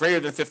 greater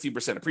than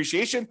 15%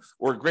 appreciation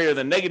or greater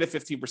than negative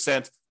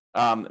 15%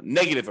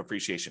 negative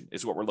appreciation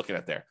is what we're looking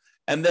at there.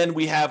 And then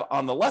we have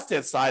on the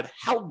left-hand side,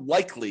 how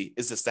likely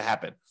is this to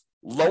happen?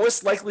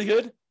 Lowest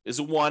likelihood is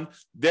a 1,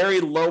 very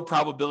low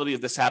probability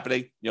of this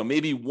happening,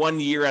 maybe 1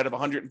 year out of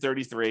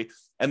 133.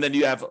 And then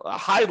you have a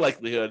high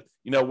likelihood,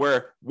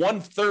 where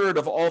 1/3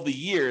 of all the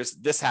years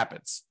this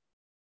happens.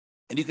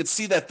 And you can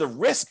see that the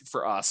risk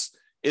for us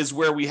is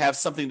where we have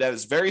something that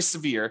is very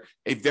severe,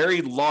 a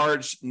very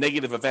large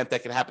negative event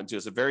that can happen to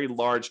us, a very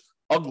large,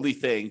 ugly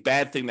thing,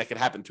 bad thing that can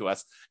happen to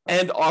us.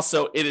 And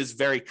also it is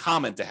very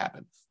common to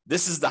happen.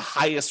 This is the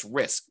highest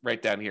risk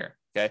right down here.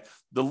 Okay.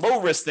 The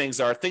low risk things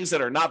are things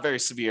that are not very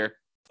severe.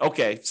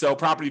 Okay, so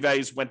property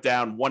values went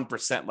down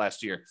 1%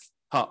 last year.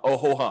 Oh,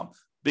 ho hum.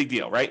 Big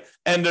deal, right?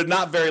 And they're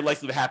not very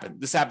likely to happen.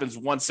 This happens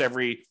once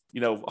every,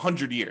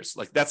 100 years.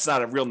 Like that's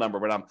not a real number,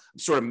 but I'm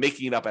sort of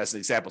making it up as an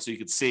example. So you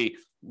can see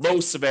low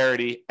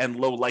severity and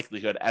low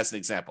likelihood as an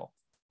example.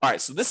 All right,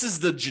 so this is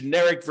the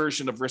generic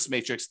version of risk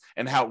matrix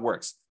and how it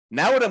works.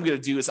 Now what I'm going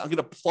to do is I'm going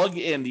to plug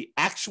in the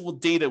actual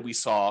data we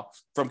saw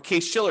from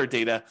Case-Shiller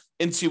data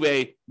into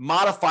a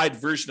modified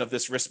version of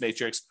this risk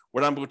matrix,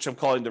 which I'm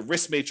calling the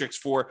risk matrix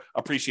for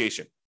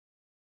appreciation.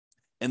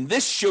 And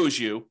this shows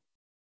you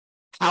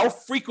how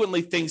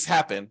frequently things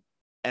happen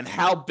and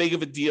how big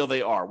of a deal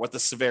they are, what the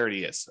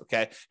severity is,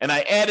 okay? And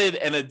I added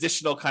an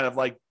additional kind of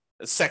like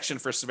a section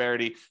for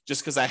severity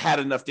just because I had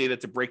enough data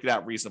to break it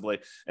out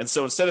reasonably. And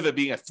so instead of it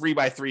being a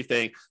 3x3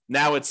 thing,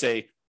 now it's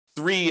a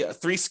three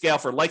scale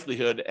for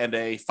likelihood and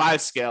a 5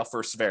 scale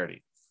for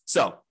severity.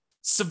 So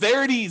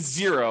severity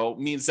 0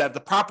 means that the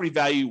property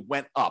value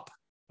went up,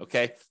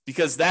 okay?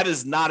 Because that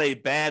is not a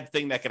bad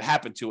thing that could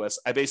happen to us.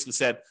 I basically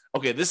said,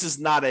 okay, this is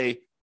not a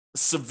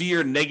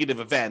severe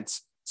negative event.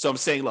 So I'm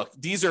saying, look,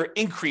 these are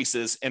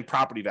increases in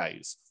property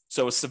values.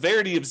 So a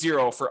severity of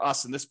 0 for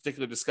us in this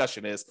particular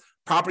discussion is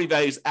property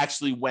values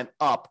actually went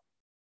up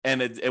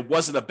and it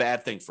wasn't a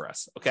bad thing for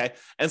us, okay?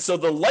 And so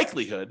the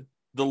likelihood,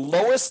 the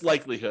lowest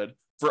likelihood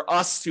for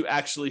us to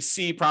actually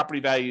see property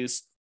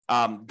values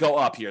go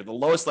up here, the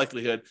lowest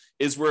likelihood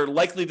is we're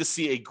likely to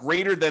see a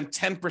greater than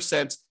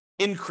 10%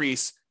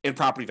 increase in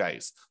property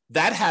values.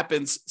 That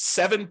happens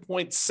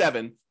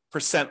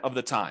 7.7% of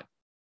the time.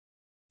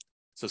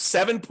 So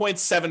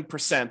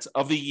 7.7%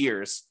 of the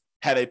years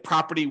had a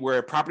property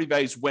where property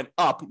values went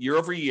up year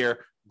over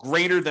year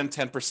greater than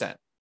 10%.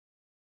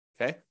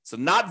 Okay, so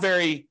not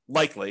very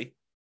likely,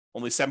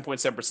 only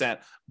 7.7%,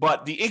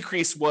 but the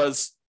increase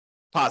was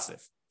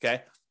positive.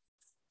 Okay,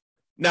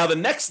 now the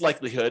next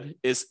likelihood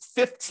is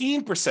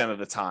 15% of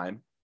the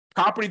time,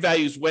 property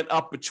values went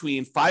up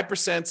between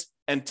 5%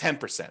 and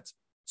 10%.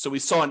 So we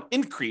saw an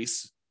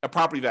increase of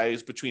property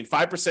values between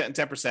 5% and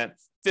 10%,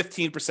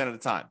 15% of the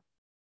time.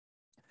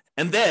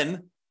 And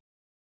then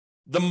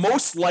the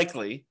most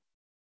likely,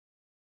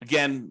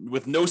 again,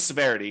 with no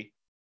severity,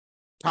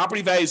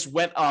 property values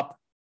went up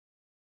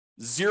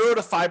 0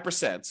 to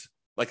 5%,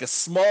 like a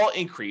small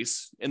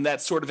increase in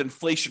that sort of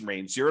inflation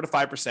range, 0 to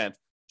 5%,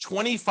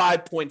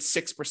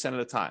 25.6% of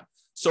the time.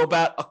 So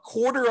about a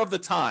quarter of the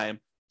time,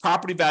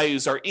 property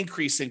values are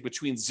increasing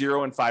between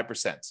 0 and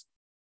 5%.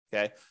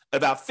 Okay.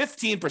 About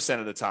 15%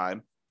 of the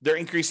time, they're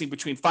increasing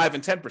between 5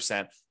 and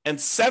 10%, and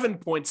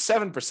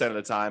 7.7% of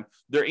the time,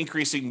 they're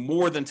increasing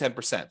more than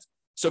 10%.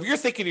 So if you're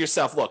thinking to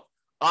yourself, look,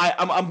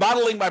 I'm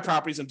modeling my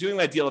properties, I'm doing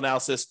my deal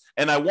analysis,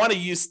 and I want to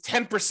use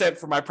 10%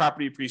 for my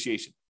property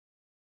appreciation.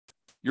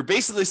 You're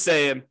basically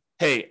saying,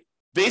 hey,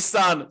 based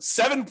on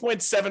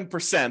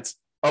 7.7%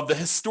 of the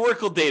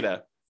historical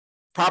data,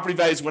 property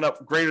values went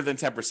up greater than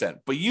 10%.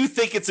 But you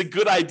think it's a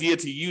good idea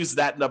to use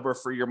that number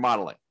for your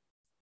modeling,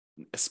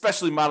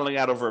 especially modeling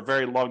out over a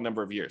very long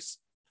number of years.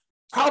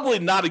 Probably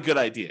not a good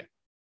idea.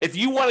 If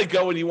you want to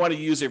go and you want to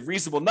use a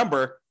reasonable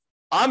number,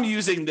 I'm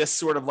using this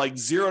sort of like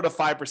 0 to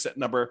 5%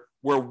 number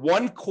where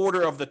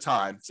 1/4 of the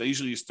time, so I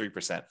usually use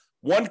 3%,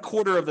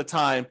 1/4 of the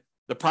time,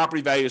 the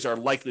property values are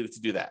likely to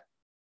do that.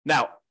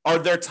 Now, are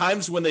there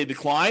times when they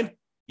decline?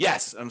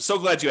 Yes. I'm so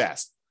glad you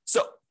asked.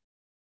 So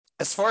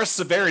as far as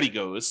severity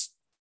goes,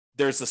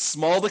 there's a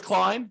small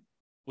decline,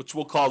 which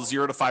we'll call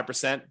 0 to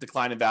 5%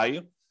 decline in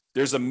value.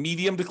 There's a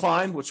medium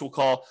decline, which we'll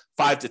call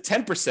 5 to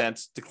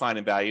 10% decline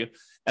in value.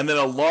 And then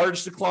a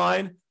large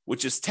decline,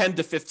 which is 10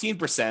 to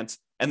 15%,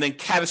 and then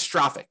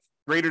catastrophic,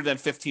 greater than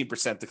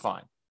 15%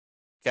 decline.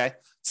 Okay.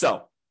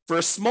 So for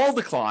a small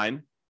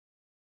decline,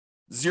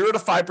 0 to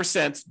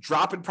 5%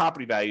 drop in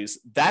property values,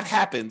 that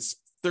happens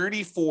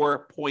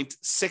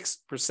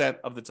 34.6%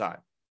 of the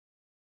time.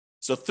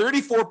 So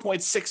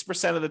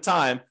 34.6% of the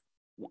time,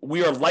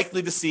 we are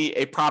likely to see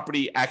a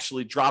property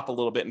actually drop a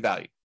little bit in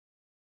value.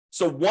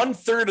 So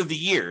 1/3 of the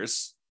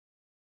years,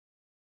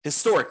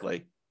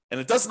 historically, and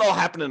it doesn't all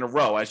happen in a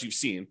row, as you've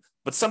seen,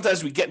 but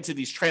sometimes we get into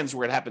these trends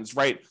where it happens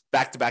right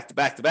back to back to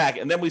back to back,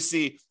 and then we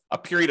see a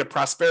period of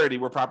prosperity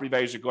where property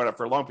values are going up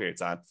for a long period of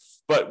time.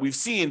 But we've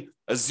seen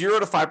a 0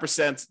 to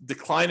 5%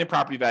 decline in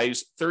property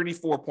values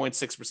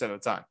 34.6%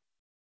 of the time.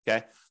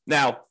 Okay.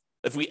 Now,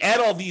 if we add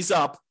all these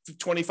up,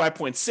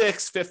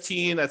 25.6,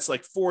 15, that's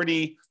like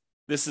 40.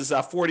 This is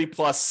 40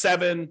 plus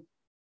 7.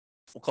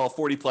 We'll call it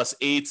 40 plus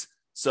 8.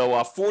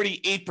 So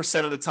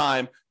 48% of the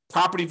time,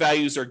 property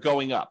values are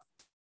going up.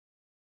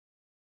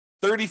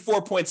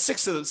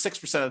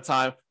 34.6% of the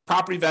time,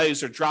 property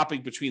values are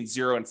dropping between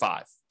 0 and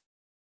 5.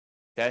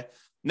 Okay.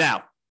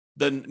 Now,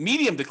 the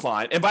medium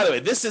decline, and by the way,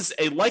 this is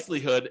a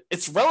likelihood,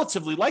 it's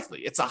relatively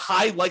likely. It's a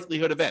high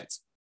likelihood event,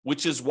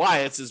 which is why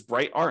it's this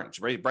bright orange,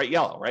 right? Bright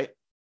yellow, right?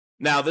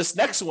 Now, this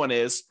next one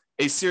is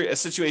a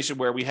situation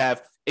where we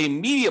have a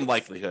medium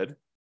likelihood.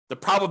 The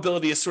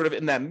probability is sort of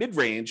in that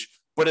mid-range,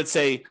 but it's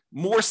a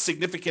more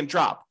significant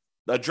drop,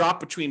 a drop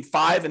between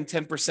 5 and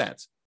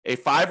 10%. A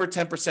 5 or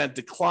 10%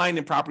 decline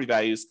in property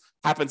values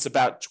happens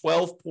about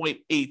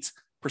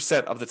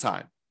 12.8% of the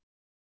time.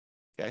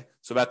 Okay,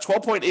 so about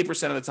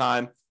 12.8% of the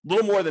time, a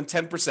little more than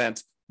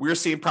 10%, we're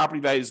seeing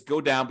property values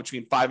go down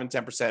between 5 and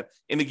 10%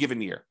 in a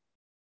given year.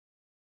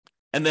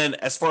 And then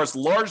as far as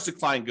large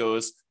decline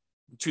goes,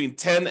 between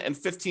 10 and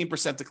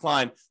 15%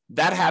 decline,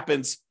 that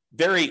happens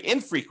very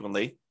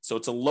infrequently. So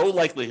it's a low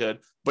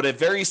likelihood, but a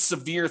very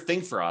severe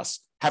thing for us,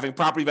 having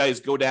property values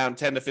go down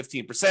 10 to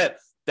 15%.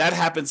 That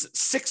happens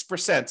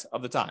 6%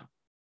 of the time.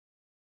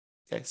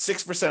 Okay,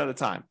 6% of the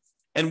time.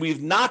 And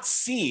we've not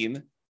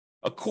seen,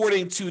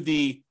 according to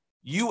the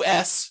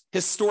US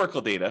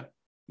historical data,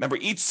 remember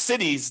each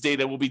city's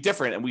data will be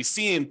different, and we've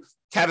seen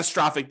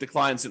catastrophic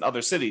declines in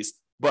other cities.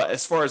 But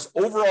as far as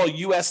overall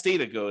US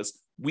data goes,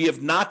 we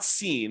have not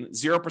seen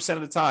 0%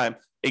 of the time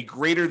a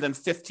greater than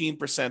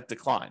 15%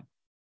 decline,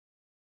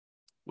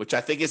 which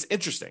I think is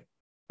interesting,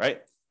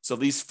 right? So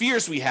these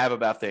fears we have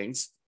about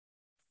things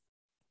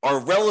are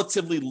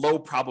relatively low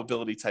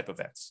probability type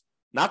events.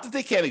 Not that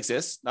they can't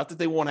exist, not that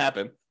they won't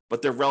happen,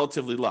 but they're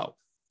relatively low.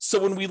 So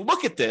when we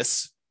look at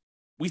this,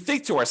 we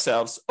think to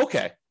ourselves,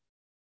 okay,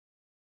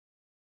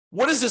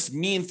 what does this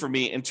mean for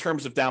me in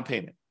terms of down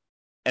payment?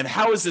 And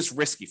how is this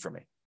risky for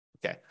me?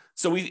 Okay,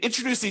 so we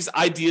introduce these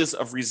ideas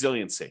of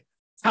resiliency.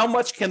 How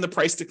much can the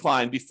price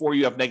decline before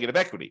you have negative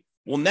equity?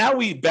 Well, now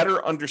we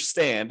better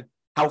understand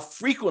how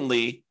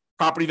frequently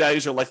property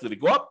values are likely to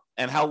go up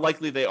and how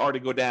likely they are to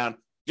go down.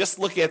 Just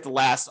look at the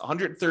last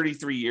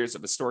 133 years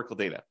of historical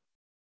data.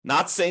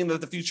 Not saying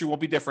that the future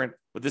won't be different,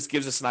 but this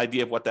gives us an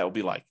idea of what that will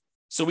be like.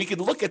 So we can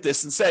look at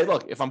this and say,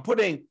 look, if I'm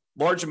putting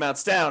large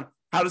amounts down,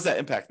 how does that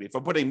impact me? If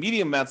I'm putting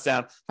medium amounts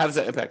down, how does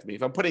that impact me?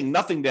 If I'm putting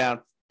nothing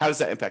down, how does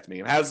that impact me?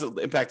 And how does it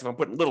impact if I'm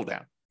putting little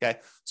down? Okay,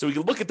 so we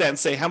can look at that and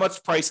say how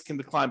much price can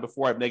decline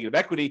before I have negative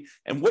equity,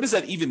 and what does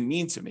that even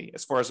mean to me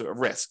as far as a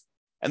risk?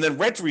 And then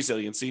rent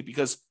resiliency,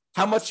 because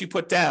how much you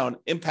put down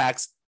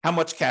impacts how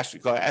much cash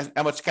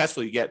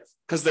flow you get,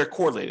 because they're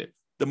correlated.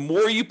 The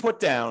more you put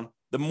down,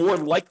 the more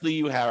likely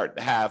you are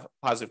to have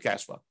positive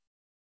cash flow.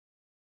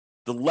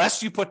 The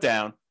less you put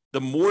down,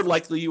 the more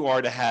likely you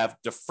are to have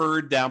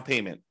deferred down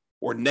payment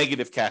or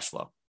negative cash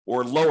flow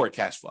or lower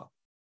cash flow.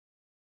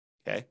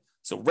 Okay,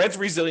 so rent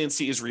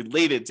resiliency is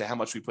related to how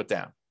much we put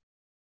down.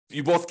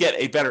 You both get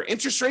a better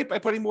interest rate by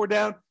putting more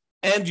down,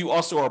 and you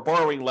also are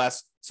borrowing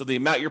less, so the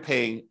amount you're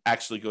paying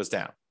actually goes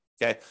down.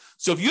 Okay,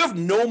 so if you have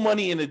no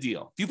money in a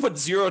deal, if you put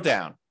zero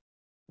down,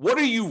 what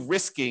are you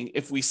risking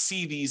if we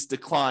see these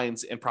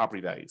declines in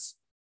property values?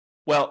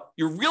 Well,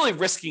 you're really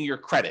risking your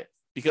credit,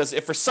 because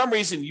if for some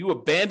reason you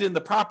abandon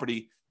the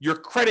property, your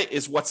credit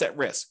is what's at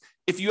risk.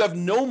 If you have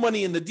no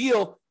money in the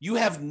deal, you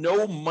have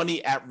no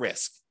money at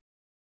risk.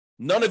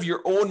 None of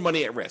your own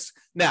money at risk.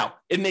 Now,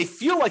 it may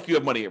feel like you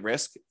have money at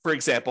risk. For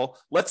example,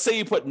 let's say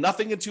you put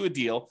nothing into a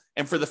deal,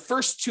 and for the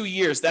first 2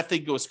 years, that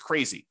thing goes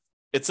crazy.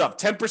 It's up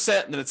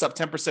 10%, and then it's up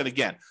 10%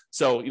 again.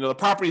 So, the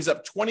property is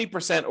up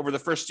 20% over the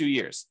first 2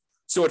 years.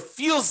 So it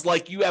feels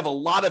like you have a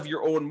lot of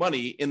your own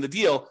money in the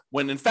deal,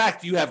 when in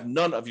fact you have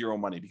none of your own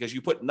money because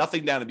you put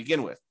nothing down to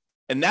begin with.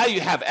 And now you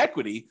have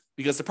equity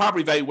because the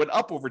property value went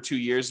up over 2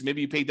 years.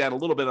 Maybe you paid down a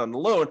little bit on the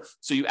loan,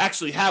 so you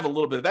actually have a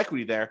little bit of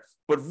equity there.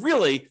 But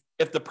really,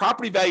 if the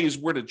property values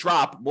were to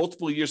drop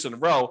multiple years in a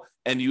row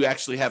and you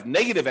actually have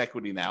negative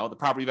equity now, the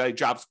property value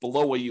drops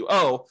below what you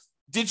owe,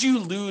 did you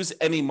lose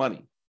any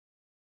money?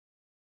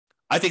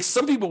 I think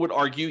some people would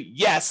argue,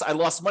 yes, I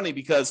lost money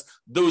because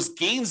those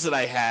gains that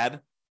I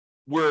had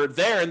were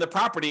there in the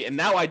property and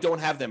now I don't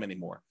have them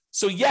anymore.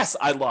 So yes,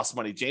 I lost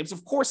money, James.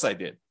 Of course I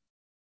did.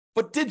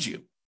 But did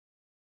you?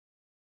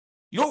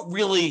 You don't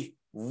really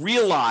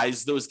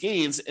realize those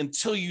gains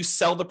until you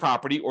sell the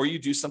property or you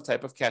do some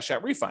type of cash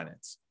out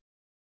refinance.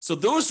 So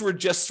those were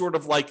just sort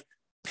of like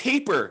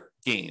paper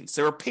gains.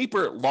 There were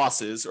paper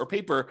losses or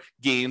paper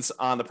gains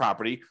on the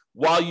property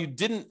while you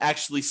didn't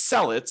actually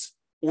sell it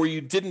or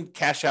you didn't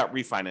cash out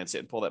refinance it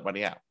and pull that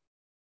money out.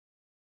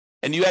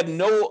 And you had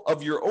no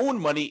of your own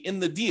money in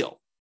the deal.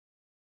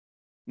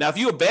 Now, if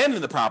you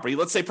abandon the property,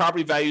 let's say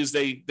property values,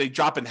 they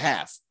drop in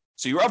half.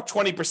 So you're up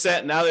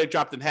 20%, now they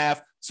dropped in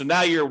half. So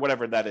now you're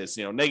whatever that is,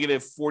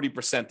 negative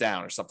 40%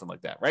 down or something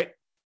like that, right?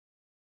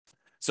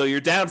 So you're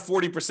down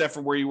 40%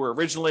 from where you were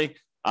originally.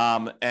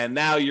 And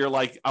now you're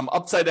like, I'm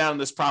upside down in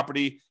this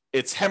property.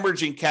 It's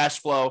hemorrhaging cash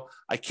flow.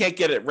 I can't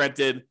get it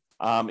rented.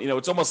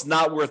 It's almost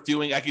not worth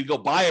doing. I could go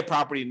buy a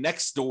property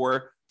next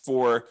door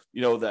for,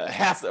 the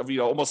half of,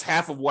 almost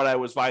half of what I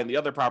was buying the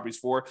other properties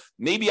for.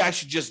 Maybe I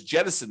should just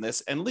jettison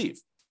this and leave.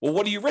 Well,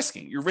 what are you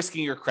risking? You're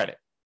risking your credit.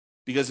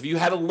 Because if you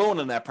had a loan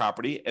on that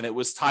property and it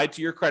was tied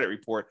to your credit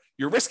report,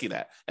 you're risking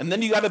that. And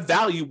then you got to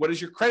value, what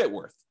is your credit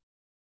worth?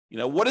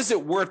 What is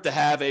it worth to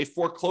have a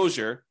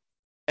foreclosure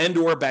and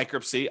or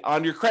bankruptcy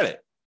on your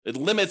credit? It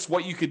limits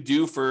what you could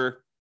do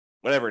for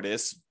whatever it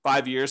is,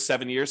 5 years,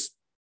 7 years,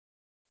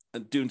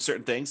 and doing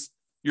certain things.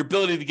 Your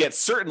ability to get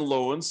certain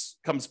loans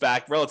comes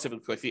back relatively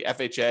quickly.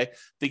 FHA, I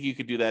think you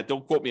could do that.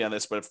 Don't quote me on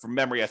this, but from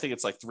memory, I think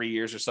it's like 3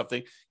 years or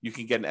something. You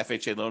can get an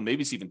FHA loan.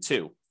 Maybe it's even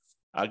 2.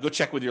 Go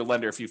check with your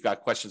lender if you've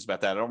got questions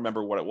about that. I don't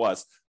remember what it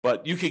was,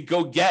 but you could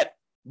go get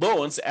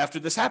loans after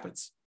this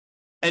happens.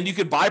 And you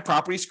could buy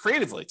properties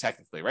creatively,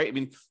 technically, right? I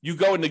mean, you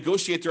go and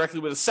negotiate directly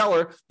with a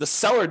seller. The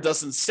seller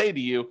doesn't say to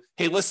you,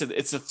 hey, listen,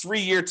 it's a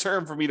 3-year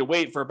term for me to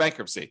wait for a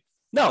bankruptcy.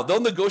 No,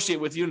 they'll negotiate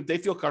with you and they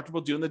feel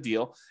comfortable doing the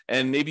deal.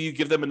 And maybe you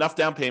give them enough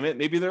down payment.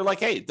 Maybe they're like,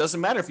 hey, it doesn't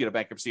matter if you had a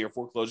bankruptcy or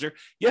foreclosure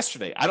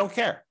yesterday. I don't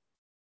care.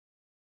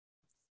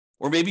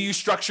 Or maybe you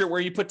structure where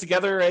you put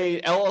together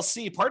a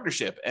LLC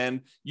partnership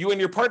and you and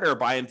your partner are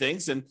buying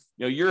things and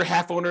you're a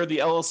half owner of the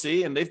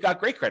LLC and they've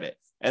got great credit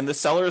and the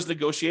seller is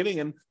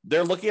negotiating and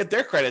they're looking at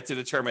their credit to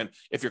determine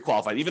if you're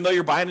qualified, even though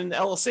you're buying an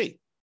LLC. I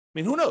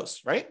mean, who knows,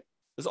 right?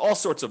 There's all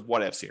sorts of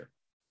what ifs here.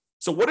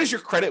 So what is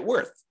your credit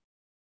worth?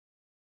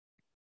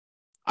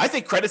 I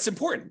think credit's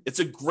important. It's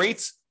a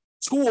great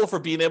tool for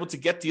being able to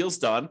get deals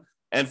done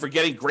and for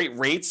getting great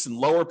rates and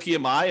lower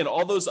PMI and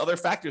all those other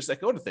factors that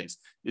go into things.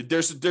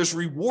 There's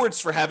rewards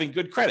for having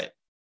good credit,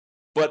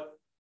 but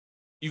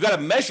you got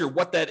to measure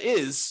what that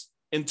is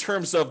in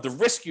terms of the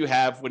risk you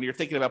have when you're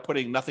thinking about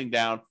putting nothing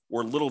down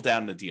or little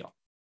down in the deal.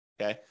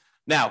 Okay.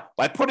 Now,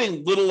 by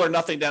putting little or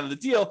nothing down in the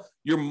deal,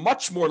 you're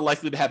much more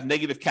likely to have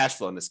negative cash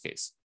flow in this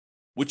case,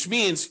 which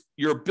means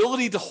your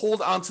ability to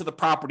hold onto the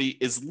property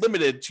is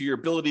limited to your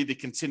ability to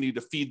continue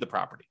to feed the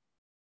property.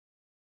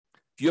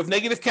 If you have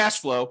negative cash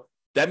flow,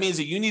 that means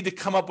that you need to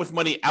come up with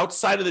money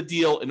outside of the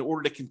deal in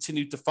order to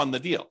continue to fund the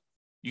deal.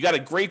 You got a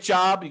great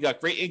job, you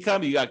got great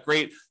income, you got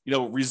great,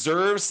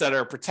 reserves that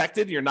are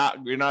protected. You're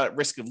not at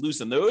risk of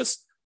losing those.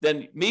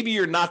 Then maybe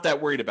you're not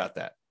that worried about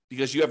that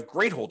because you have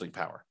great holding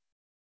power.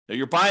 Now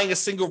you're buying a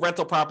single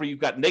rental property. You've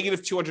got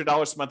negative $200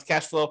 a month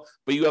cash flow,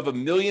 but you have $1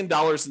 million in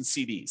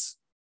CDs.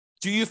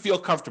 Do you feel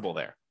comfortable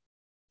there?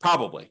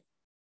 Probably.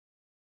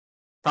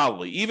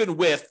 Even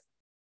with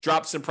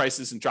drops in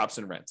prices and drops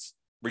in rents,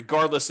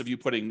 regardless of you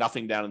putting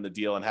nothing down in the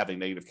deal and having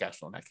negative cash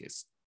flow in that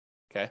case.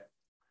 Okay.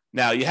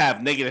 Now you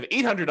have negative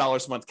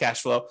 $800 a month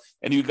cash flow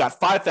and you've got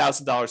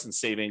 $5,000 in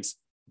savings.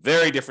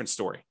 Very different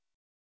story.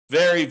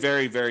 Very,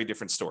 very, very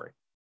different story.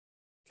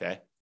 Okay.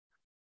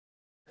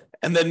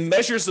 And then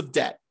measures of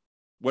debt.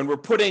 When we're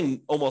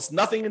putting almost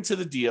nothing into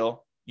the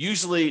deal,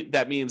 usually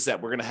that means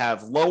that we're going to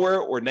have lower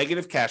or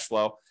negative cash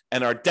flow,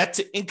 and our debt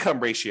to income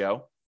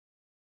ratio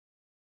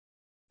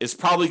is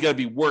probably going to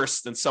be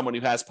worse than someone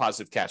who has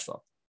positive cash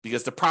flow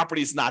because the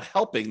property is not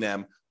helping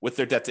them with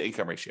their debt to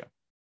income ratio.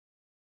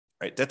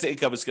 Right? Debt to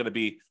income is going to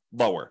be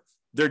lower.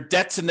 Their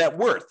debt to net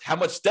worth, how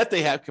much debt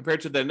they have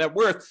compared to their net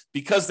worth,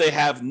 because they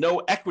have no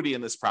equity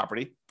in this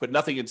property, put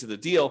nothing into the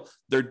deal,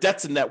 their debt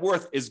to net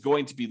worth is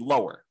going to be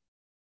lower.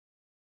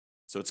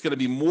 So it's going to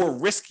be more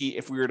risky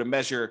if we were to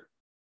measure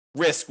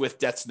risk with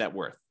debt to net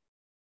worth.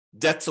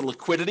 Debt to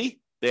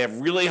liquidity, they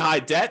have really high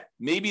debt.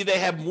 Maybe they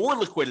have more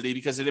liquidity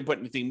because they didn't put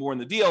anything more in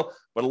the deal,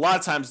 but a lot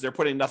of times they're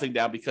putting nothing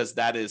down because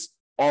that is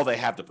all they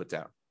have to put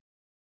down.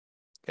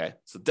 Okay,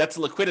 so debt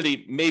to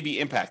liquidity may be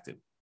impacted.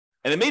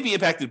 And it may be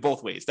impacted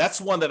both ways.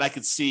 That's one that I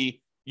could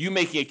see you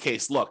making a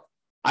case. Look,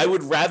 I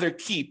would rather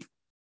keep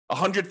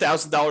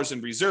 $100,000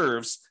 in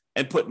reserves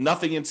and put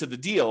nothing into the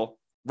deal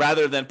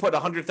rather than put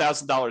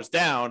 $100,000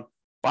 down,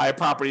 buy a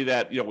property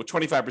that, with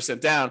 25%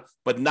 down,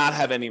 but not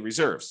have any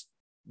reserves.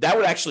 That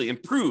would actually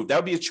improve. That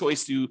would be a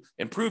choice to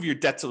improve your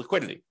debt to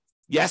liquidity.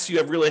 Yes, you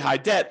have really high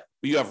debt,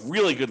 but you have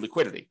really good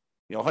liquidity,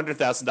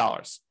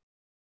 $100,000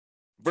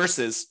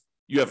 versus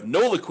you have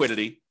no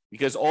liquidity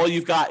because all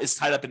you've got is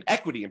tied up in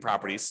equity in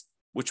properties,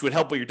 which would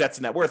help with your debt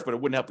to net worth, but it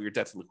wouldn't help with your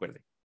debt to liquidity.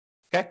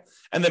 Okay.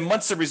 And then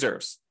months of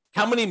reserves.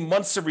 How many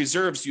months of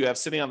reserves do you have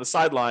sitting on the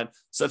sideline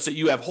such that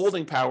you have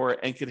holding power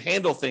and can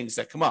handle things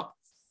that come up?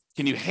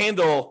 Can you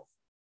handle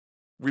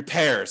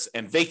repairs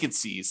and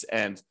vacancies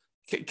and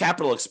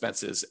capital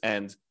expenses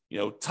and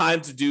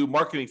time to do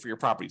marketing for your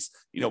properties?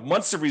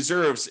 Months of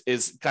reserves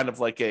is kind of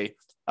like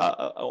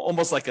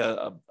almost like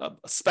a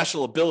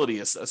special ability,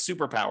 a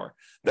superpower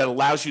that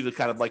allows you to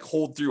kind of like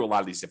hold through a lot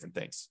of these different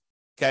things.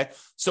 Okay,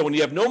 so when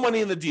you have no money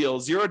in the deal,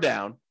 zero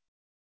down,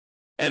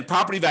 and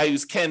property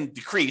values can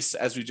decrease,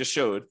 as we just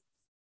showed,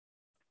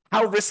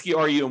 how risky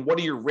are you and what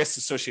are your risks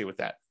associated with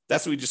that?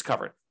 That's what we just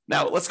covered.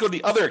 Now let's go to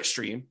the other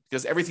extreme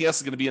because everything else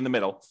is going to be in the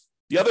middle.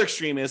 The other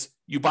extreme is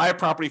you buy a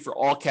property for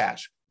all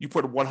cash. You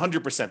put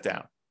 100%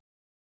 down.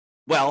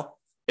 Well,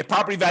 if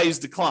property values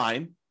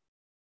decline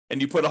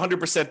and you put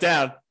 100%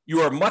 down,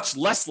 you are much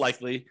less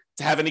likely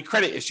to have any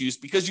credit issues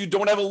because you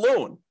don't have a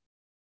loan,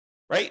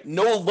 right?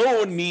 No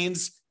loan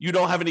means you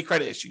don't have any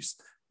credit issues.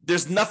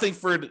 There's nothing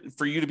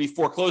for you to be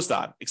foreclosed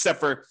on except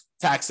for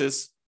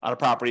taxes on a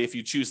property if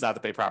you choose not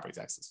to pay property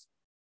taxes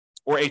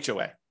or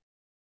HOA,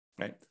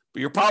 right? But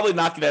you're probably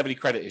not going to have any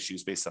credit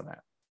issues based on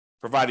that,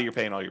 provided you're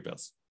paying all your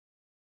bills.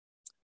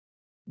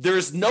 There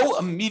is no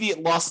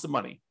immediate loss of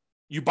money.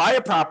 You buy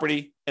a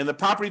property and the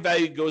property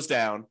value goes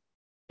down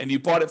and you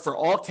bought it for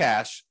all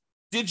cash.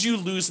 Did you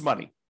lose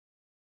money?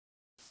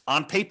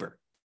 On paper.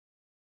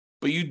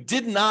 But you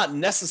did not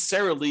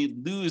necessarily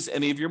lose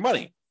any of your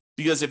money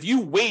because if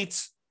you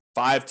wait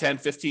 5, 10,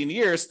 15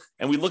 years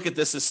and we look at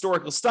this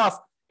historical stuff,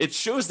 it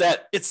shows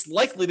that it's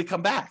likely to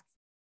come back.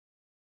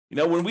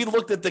 When we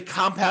looked at the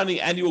compounding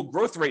annual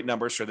growth rate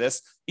numbers for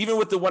this, even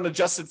with the one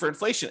adjusted for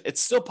inflation,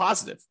 it's still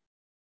positive.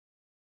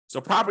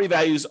 So property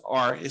values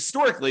are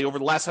historically, over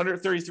the last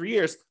 133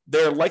 years,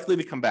 they're likely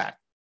to come back.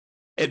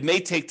 It may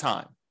take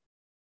time.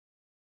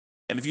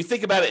 And if you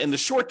think about it in the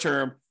short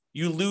term,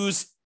 you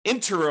lose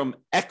interim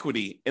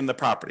equity in the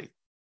property.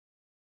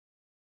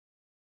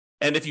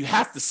 And if you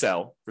have to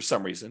sell for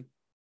some reason,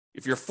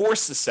 if you're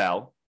forced to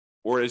sell,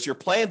 or is your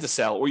plan to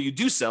sell, or you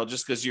do sell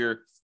just because you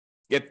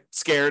get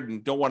scared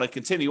and don't want to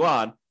continue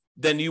on,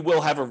 then you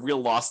will have a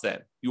real loss then.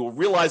 You will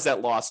realize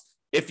that loss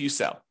if you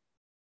sell.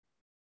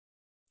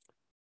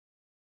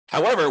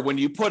 However, when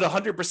you put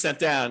 100%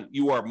 down,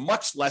 you are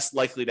much less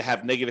likely to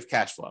have negative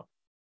cash flow,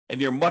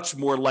 and you're much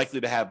more likely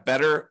to have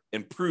better,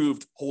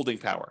 improved holding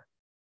power.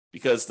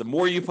 Because the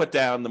more you put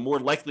down, the more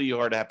likely you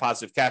are to have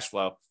positive cash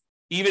flow,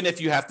 even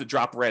if you have to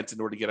drop rent in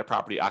order to get a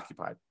property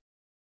occupied.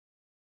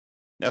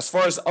 Now, as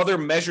far as other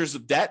measures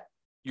of debt,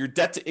 your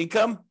debt to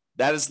income,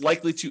 that is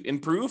likely to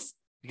improve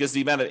because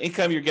the amount of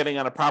income you're getting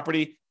on a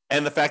property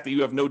and the fact that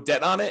you have no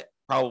debt on it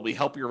probably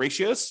help your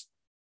ratios.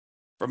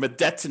 From a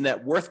debt to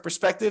net worth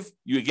perspective,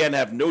 you again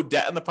have no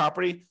debt on the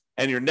property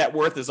and your net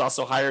worth is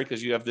also higher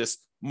because you have this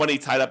money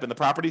tied up in the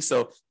property.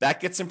 So that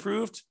gets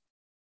improved.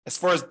 As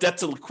far as debt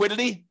to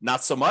liquidity,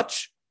 not so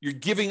much. You're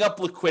giving up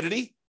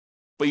liquidity,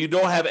 but you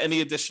don't have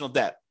any additional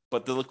debt.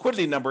 But the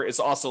liquidity number is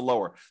also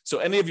lower. So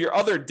any of your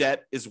other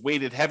debt is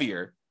weighted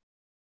heavier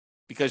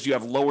because you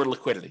have lower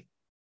liquidity.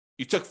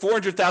 You took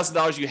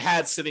 $400,000 you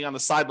had sitting on the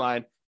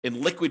sideline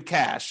in liquid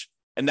cash,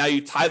 and now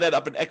you tie that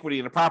up in equity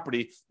in a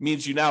property,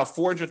 means you now have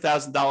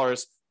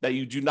 $400,000 that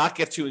you do not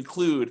get to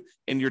include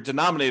in your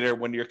denominator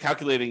when you're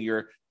calculating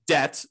your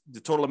debt, the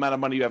total amount of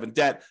money you have in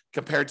debt,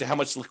 compared to how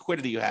much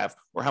liquidity you have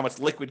or how much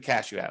liquid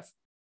cash you have.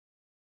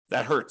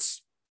 That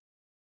hurts.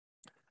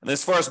 And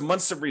as far as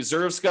months of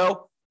reserves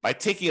go, by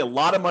taking a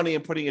lot of money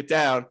and putting it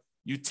down,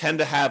 you tend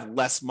to have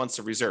less months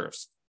of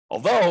reserves.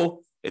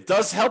 Although it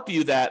does help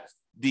you that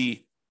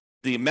the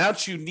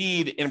amount you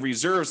need in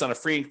reserves on a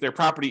free and clear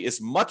property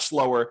is much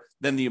lower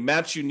than the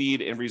amount you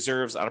need in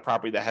reserves on a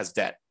property that has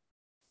debt.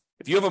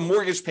 If you have a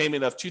mortgage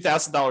payment of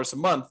 $2,000 a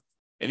month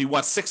and you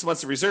want 6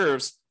 months of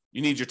reserves,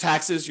 you need your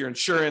taxes, your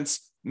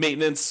insurance,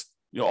 maintenance,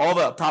 all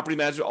the property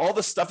management, all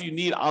the stuff you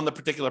need on the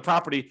particular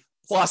property,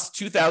 plus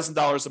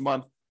 $2,000 a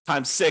month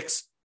times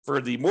 6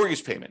 for the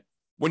mortgage payment.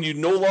 When you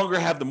no longer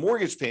have the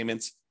mortgage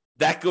payments,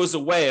 that goes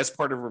away as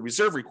part of a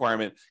reserve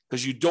requirement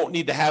because you don't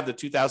need to have the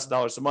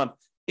 $2,000 a month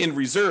in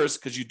reserves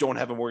because you don't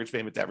have a mortgage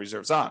payment to have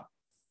reserves on.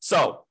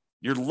 So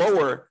it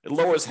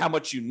lowers how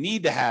much you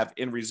need to have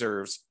in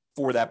reserves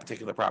for that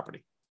particular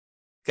property.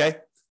 Okay.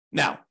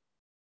 Now,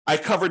 I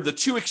covered the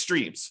two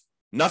extremes,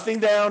 nothing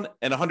down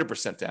and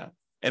 100% down,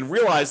 and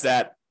realized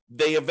that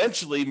they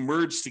eventually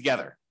merge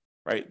together,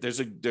 right? There's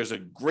a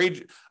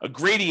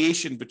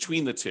gradation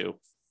between the two.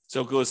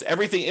 So it goes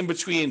everything in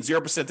between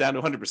 0% down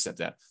to 100%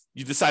 down.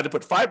 You decide to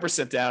put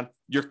 5% down,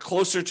 you're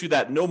closer to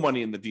that no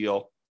money in the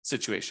deal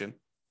situation.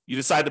 You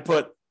decide to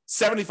put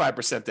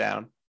 75%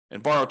 down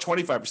and borrow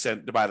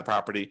 25% to buy the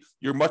property,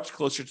 you're much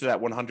closer to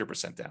that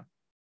 100% down.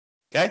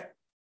 Okay?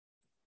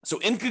 So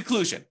in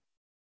conclusion,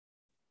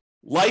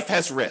 life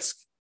has risk.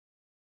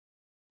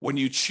 When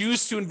you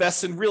choose to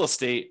invest in real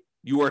estate,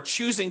 you are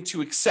choosing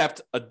to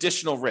accept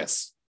additional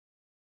risks.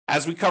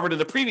 As we covered in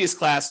the previous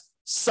class,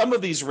 some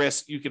of these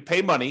risks you could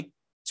pay money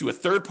to a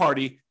third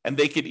party and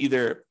they could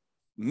either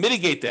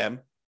mitigate them,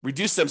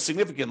 reduce them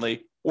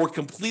significantly, or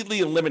completely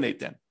eliminate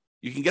them.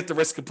 You can get the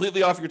risk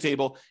completely off your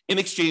table in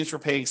exchange for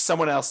paying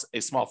someone else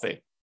a small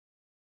fee.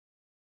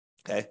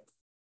 Okay.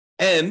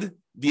 And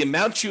the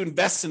amount you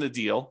invest in a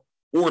deal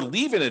or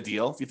leave in a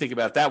deal, if you think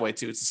about it that way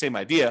too, it's the same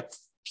idea,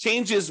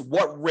 changes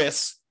what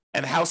risks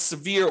and how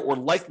severe or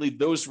likely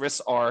those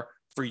risks are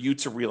for you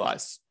to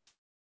realize.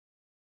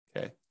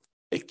 Okay.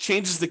 It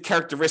changes the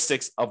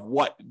characteristics of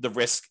what the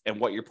risk and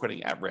what you're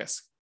putting at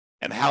risk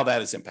and how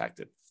that is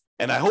impacted.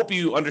 And I hope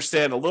you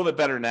understand a little bit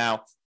better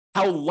now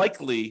how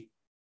likely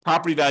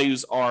property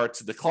values are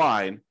to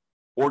decline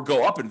or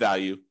go up in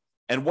value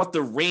and what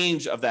the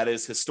range of that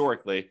is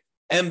historically,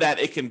 and that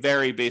it can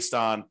vary based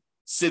on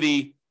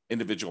city,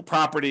 individual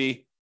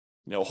property,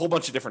 a whole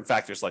bunch of different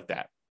factors like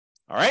that.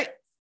 All right.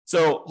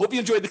 So hope you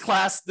enjoyed the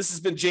class. This has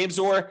been James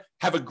Orr.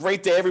 Have a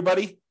great day,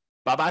 everybody.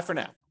 Bye-bye for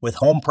now. With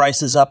home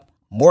prices up,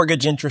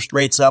 mortgage interest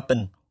rates up,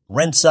 and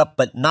rents up,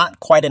 but not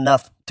quite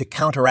enough to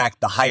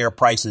counteract the higher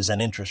prices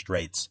and interest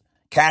rates,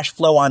 cash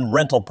flow on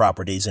rental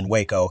properties in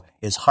Waco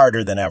is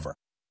harder than ever.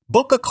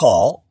 Book a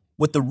call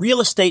with the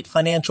Real Estate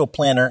Financial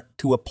Planner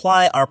to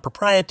apply our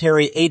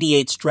proprietary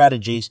 88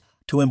 strategies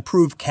to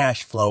improve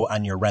cash flow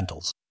on your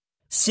rentals.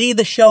 See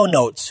the show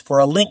notes for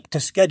a link to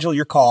schedule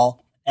your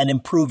call and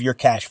improve your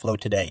cash flow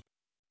today.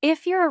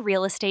 If you're a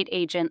real estate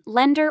agent,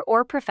 lender,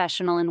 or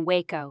professional in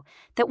Waco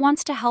that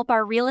wants to help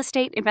our real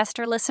estate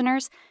investor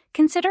listeners,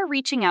 consider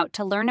reaching out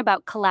to learn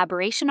about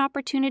collaboration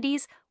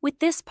opportunities with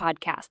this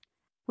podcast.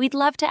 We'd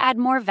love to add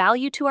more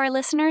value to our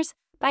listeners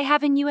by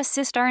having you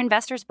assist our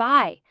investors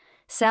buy,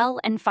 sell,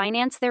 and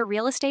finance their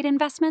real estate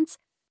investments.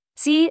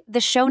 See the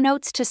show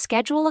notes to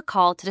schedule a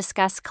call to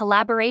discuss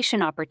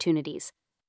collaboration opportunities.